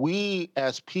we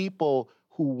as people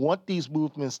who want these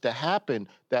movements to happen,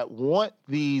 that want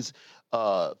these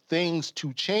things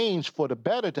to change for the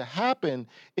better to happen,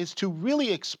 is to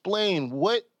really explain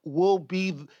what will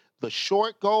be the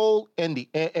short goal and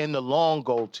the long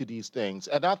goal to these things.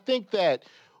 And I think that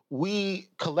we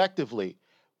collectively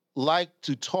like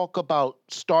to talk about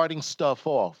starting stuff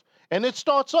off, and it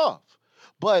starts off,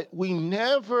 but we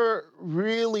never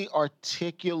really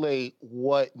articulate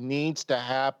what needs to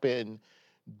happen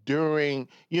during,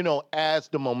 as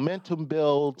the momentum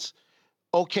builds.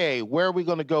 Okay, where are we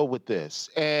going to go with this?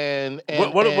 And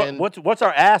what's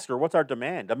our ask, or what's our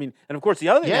demand? I mean, and of course the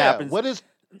other thing that happens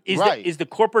is the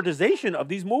corporatization of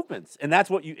these movements, and that's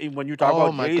what when you talk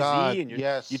about Jay-Z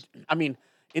and I mean,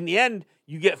 in the end,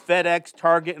 you get FedEx,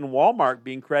 Target, and Walmart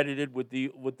being credited with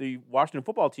the Washington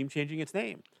football team changing its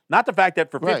name. Not the fact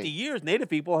that for 50 years Native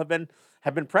people have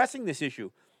been pressing this issue,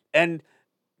 and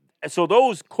so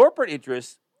those corporate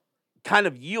interests kind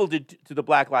of yielded to the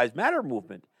Black Lives Matter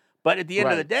movement. But at the end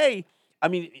of the day, I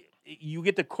mean, you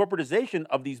get the corporatization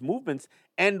of these movements,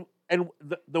 and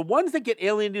the ones that get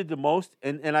alienated the most,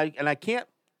 and I can't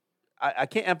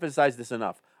emphasize this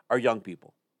enough, are young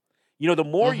people. The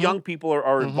more young people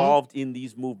are involved in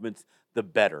these movements, the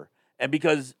better. And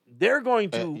because they're going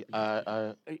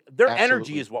to, their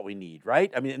energy is what we need,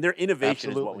 right? I mean, and their innovation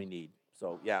is what we need.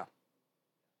 So, yeah.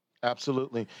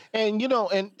 Absolutely. And,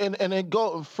 and then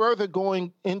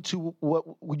going into what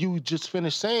you just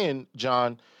finished saying,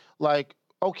 John, like,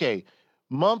 okay,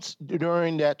 months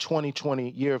during that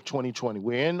 2020, year of 2020,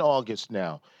 we're in August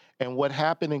now. And what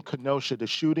happened in Kenosha, the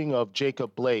shooting of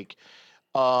Jacob Blake,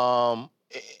 and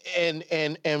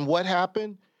what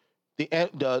happened? The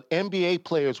NBA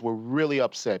players were really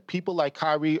upset. People like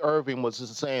Kyrie Irving was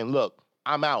just saying, look,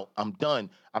 I'm out. I'm done.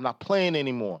 I'm not playing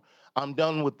anymore. I'm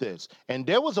done with this. And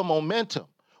there was a momentum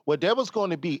where there was going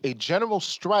to be a general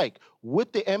strike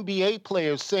with the NBA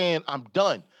players saying, I'm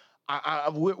done.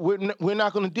 we're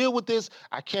not going to deal with this.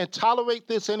 I can't tolerate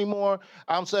this anymore.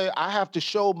 I'm saying I have to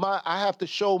show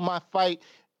my fight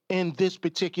in this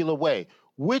particular way,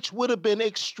 which would have been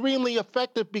extremely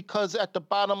effective because at the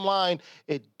bottom line,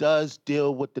 it does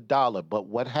deal with the dollar. But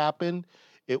what happened?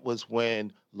 It was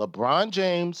when LeBron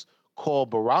James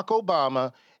called Barack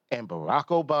Obama, and Barack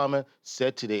Obama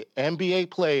said to the NBA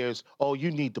players, "Oh,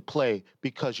 you need to play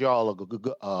because y'all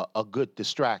are a good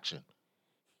distraction."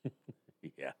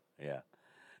 Yeah, yeah.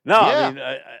 No, I Yeah.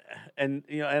 mean,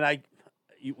 and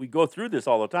we go through this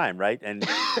all the time, right? And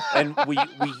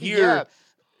we hear,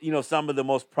 Yes. some of the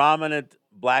most prominent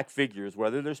black figures,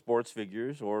 whether they're sports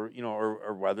figures or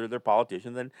or whether they're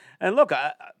politicians. And look,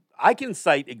 I can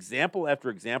cite example after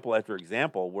example after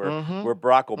example Mm-hmm. where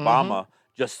Barack Mm-hmm. Obama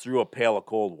just threw a pail of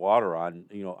cold water on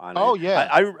Oh it. yeah.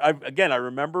 I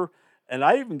remember, and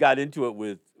I even got into it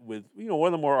with one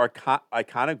of the more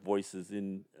iconic voices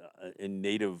in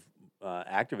Native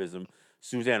activism,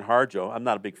 Suzanne Harjo. I'm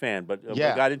not a big fan, but I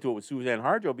Yeah. got into it with Suzanne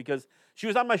Harjo because she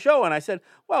was on my show, and I said,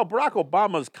 "Well, Barack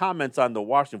Obama's comments on the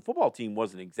Washington football team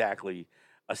wasn't exactly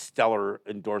a stellar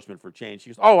endorsement for change." She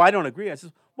goes, "Oh, I don't agree." I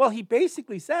says, "Well, he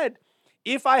basically said,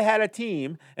 if I had a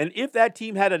team, and if that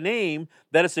team had a name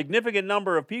that a significant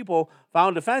number of people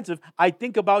found offensive, I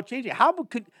think about changing it. How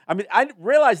could I mean? I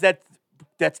realize that."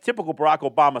 That's typical Barack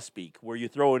Obama speak, where you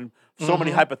throw in so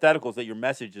many Mm-hmm. hypotheticals that your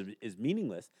message is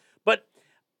meaningless. But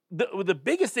the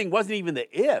biggest thing wasn't even the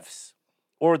ifs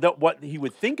or what he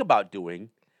would think about doing,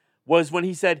 was when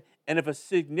he said, and if a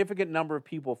significant number of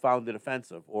people found it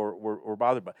offensive or were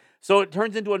bothered by it. So it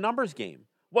turns into a numbers game.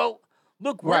 Well,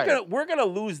 look, Right. we're gonna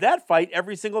lose that fight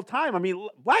every single time. I mean,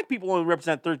 black people only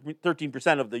represent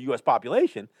 13% of the U.S.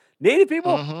 population. Native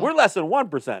people, Mm-hmm. we're less than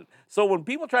 1%. So when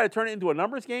people try to turn it into a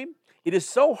numbers game, it is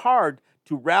so hard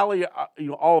to rally,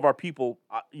 all of our people,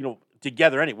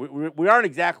 together. Anyway, we aren't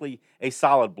exactly a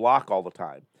solid block all the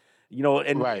time,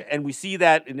 and Right. we see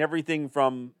that in everything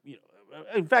from,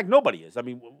 in fact, nobody is. I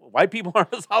mean, white people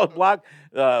aren't a solid block.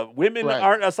 Women Right.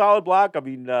 aren't a solid block. I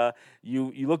mean,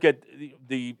 you look at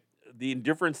the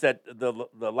indifference that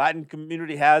the Latin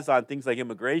community has on things like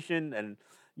immigration, and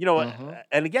Mm-hmm.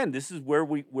 and again, this is where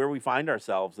we find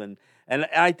ourselves, and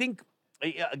I think,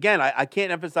 again, I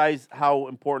can't emphasize how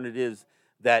important it is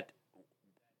that,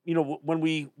 when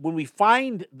we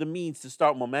find the means to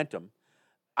start momentum,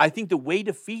 I think the way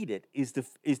to feed it is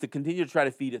to continue to try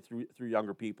to feed it through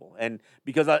younger people, and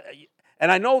because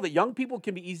I know that young people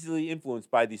can be easily influenced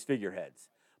by these figureheads,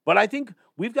 but I think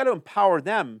we've got to empower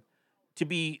them to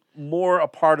be more a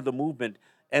part of the movement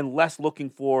and less looking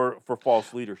for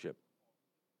false leadership.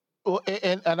 Well,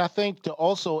 and I think to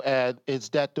also add is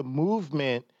that the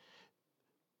movement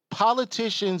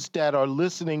politicians that are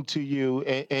listening to you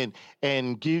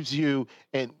and gives you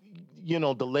and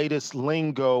the latest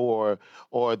lingo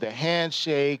or the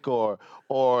handshake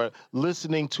or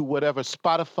listening to whatever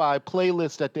Spotify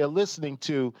playlist that they're listening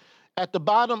to, at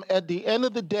the end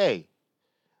of the day,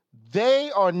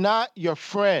 they are not your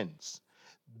friends.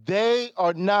 They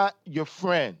are not your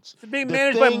friends. It's being The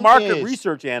managed by thing market is,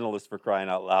 research analysts, for crying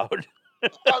out loud.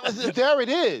 there it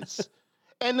is.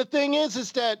 And the thing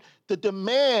is that the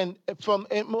demand from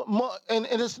and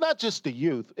it's not just the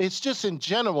youth; it's just in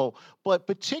general, but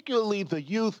particularly the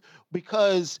youth,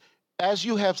 because as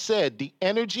you have said, the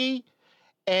energy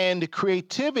and the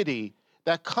creativity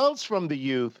that comes from the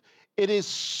youth, it is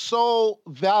so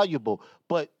valuable.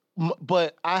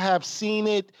 But I have seen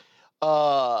it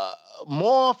uh,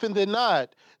 more often than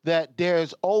not that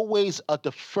there's always a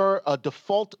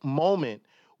default moment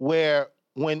where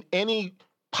when any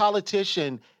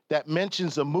politician that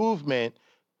mentions a movement,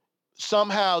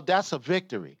 somehow that's a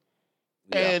victory.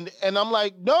 Yeah. And I'm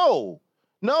like, no,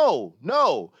 no,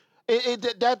 no.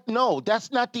 No,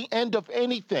 that's not the end of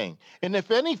anything. And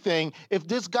if anything, if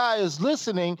this guy is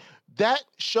listening, that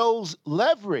shows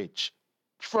leverage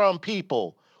from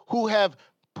people who have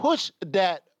pushed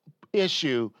that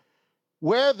issue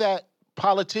where that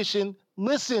politician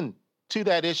listened to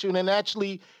that issue and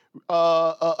actually uh,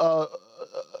 uh,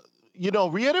 uh,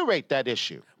 reiterate that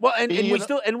issue. Well, and, And,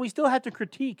 and we still have to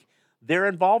critique their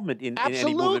involvement in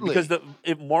any movement, because absolutely.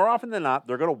 if more often than not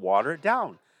they're going to water it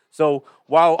down. So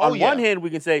while Oh on one yeah. hand we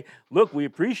can say, look, we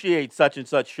appreciate such and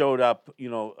such showed up,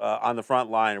 on the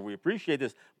front line, or we appreciate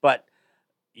this, but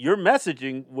your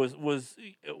messaging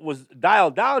was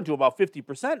dialed down to about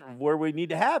 50% of where we need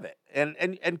to have it,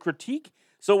 and critique.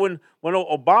 So when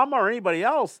Obama or anybody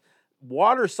else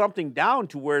waters something down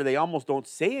to where they almost don't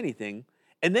say anything,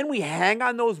 and then we hang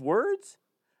on those words,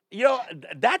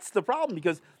 that's the problem.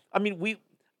 Because I mean,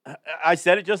 I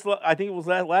said it just, I think it was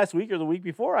last week or the week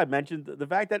before, I mentioned the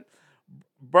fact that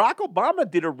Barack Obama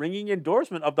did a ringing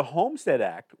endorsement of the Homestead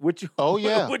Act, which Oh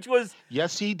yeah. which was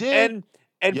Yes, he did.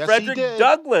 and Yes, he Frederick did.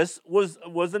 Douglass was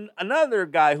another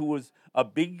guy who was a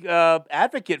big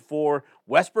advocate for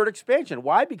westward expansion.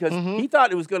 Why? Because Hmm. he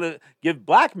thought it was going to give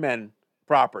black men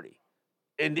property,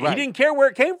 and he Right. didn't care where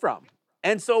it came from.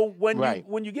 And so Right.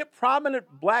 when you get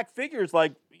prominent black figures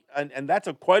like, and that's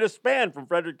quite a span from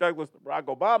Frederick Douglass to Barack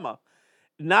Obama,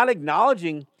 not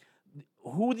acknowledging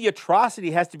who the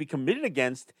atrocity has to be committed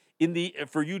against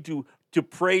for you to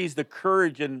praise the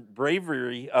courage and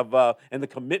bravery of and the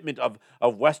commitment of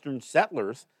Western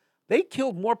settlers. They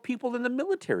killed more people than the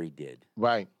military did.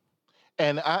 Right.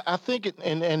 And I think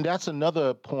and that's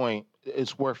another point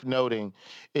is worth noting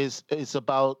is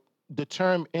about the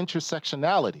term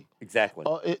intersectionality. Exactly.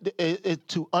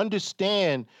 To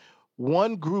understand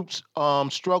one group's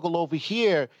struggle over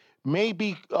here may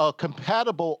be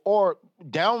compatible or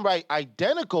downright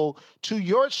identical to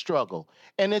your struggle,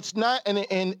 and it's not.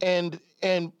 And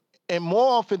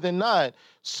more often than not,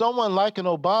 someone like an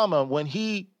Obama, when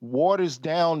he waters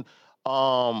down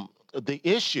the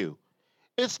issue,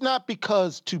 it's not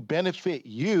because to benefit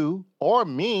you or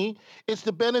me, it's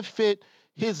to benefit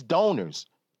his donors,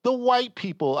 the white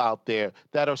people out there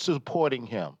that are supporting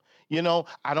him.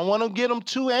 I don't want to get them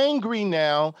too angry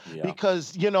now Yeah.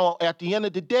 because, at the end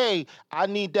of the day, I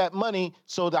need that money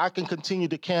so that I can continue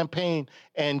to campaign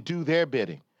and do their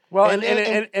bidding. Well, and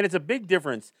it's a big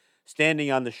difference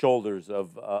standing on the shoulders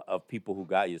of people who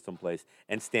got you someplace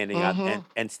and standing on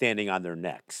and standing on their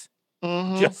necks.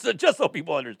 Mhm. Just so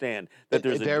people understand that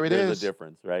there's There it a is.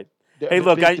 difference, right? The- Hey, the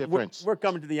look, big we're difference.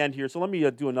 coming to the end here, so let me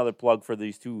do another plug for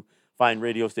these two fine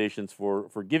radio stations for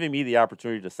giving me the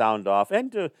opportunity to sound off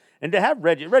and to have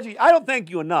Reggie. Reggie, I don't thank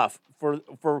you enough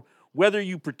for whether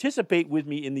you participate with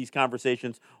me in these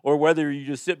conversations or whether you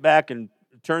just sit back and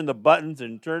turn the buttons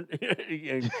and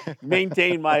and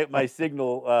maintain my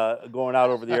signal going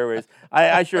out over the airways.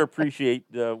 I sure appreciate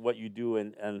what you do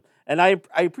and I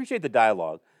appreciate the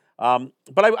dialogue.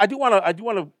 But I do want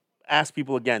to ask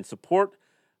people again, support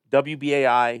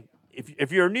WBAI.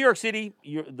 If you're in New York City,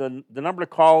 the number to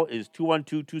call is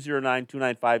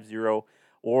 212-209-2950,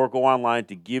 or go online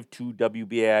to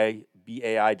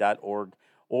give2wbai.org.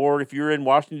 Or if you're in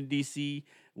Washington, D.C.,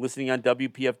 listening on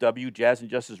WPFW, Jazz and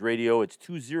Justice Radio, it's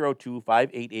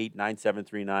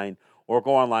 202-588-9739, or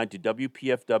go online to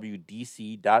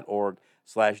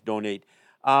WPFWDC.org/donate.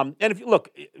 And if you look,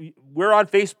 we're on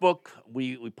Facebook.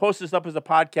 We post this up as a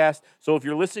podcast. So if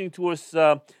you're listening to us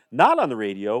not on the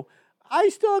radio, I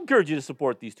still encourage you to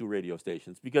support these two radio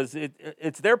stations because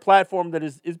it's their platform that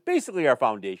is basically our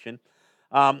foundation.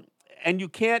 And you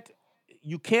can't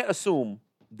assume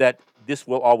that this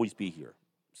will always be here.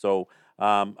 So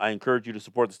I encourage you to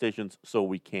support the stations so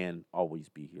we can always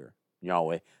be here.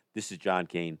 Yahweh, this is John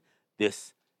Kane.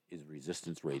 This is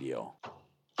Resistance Radio.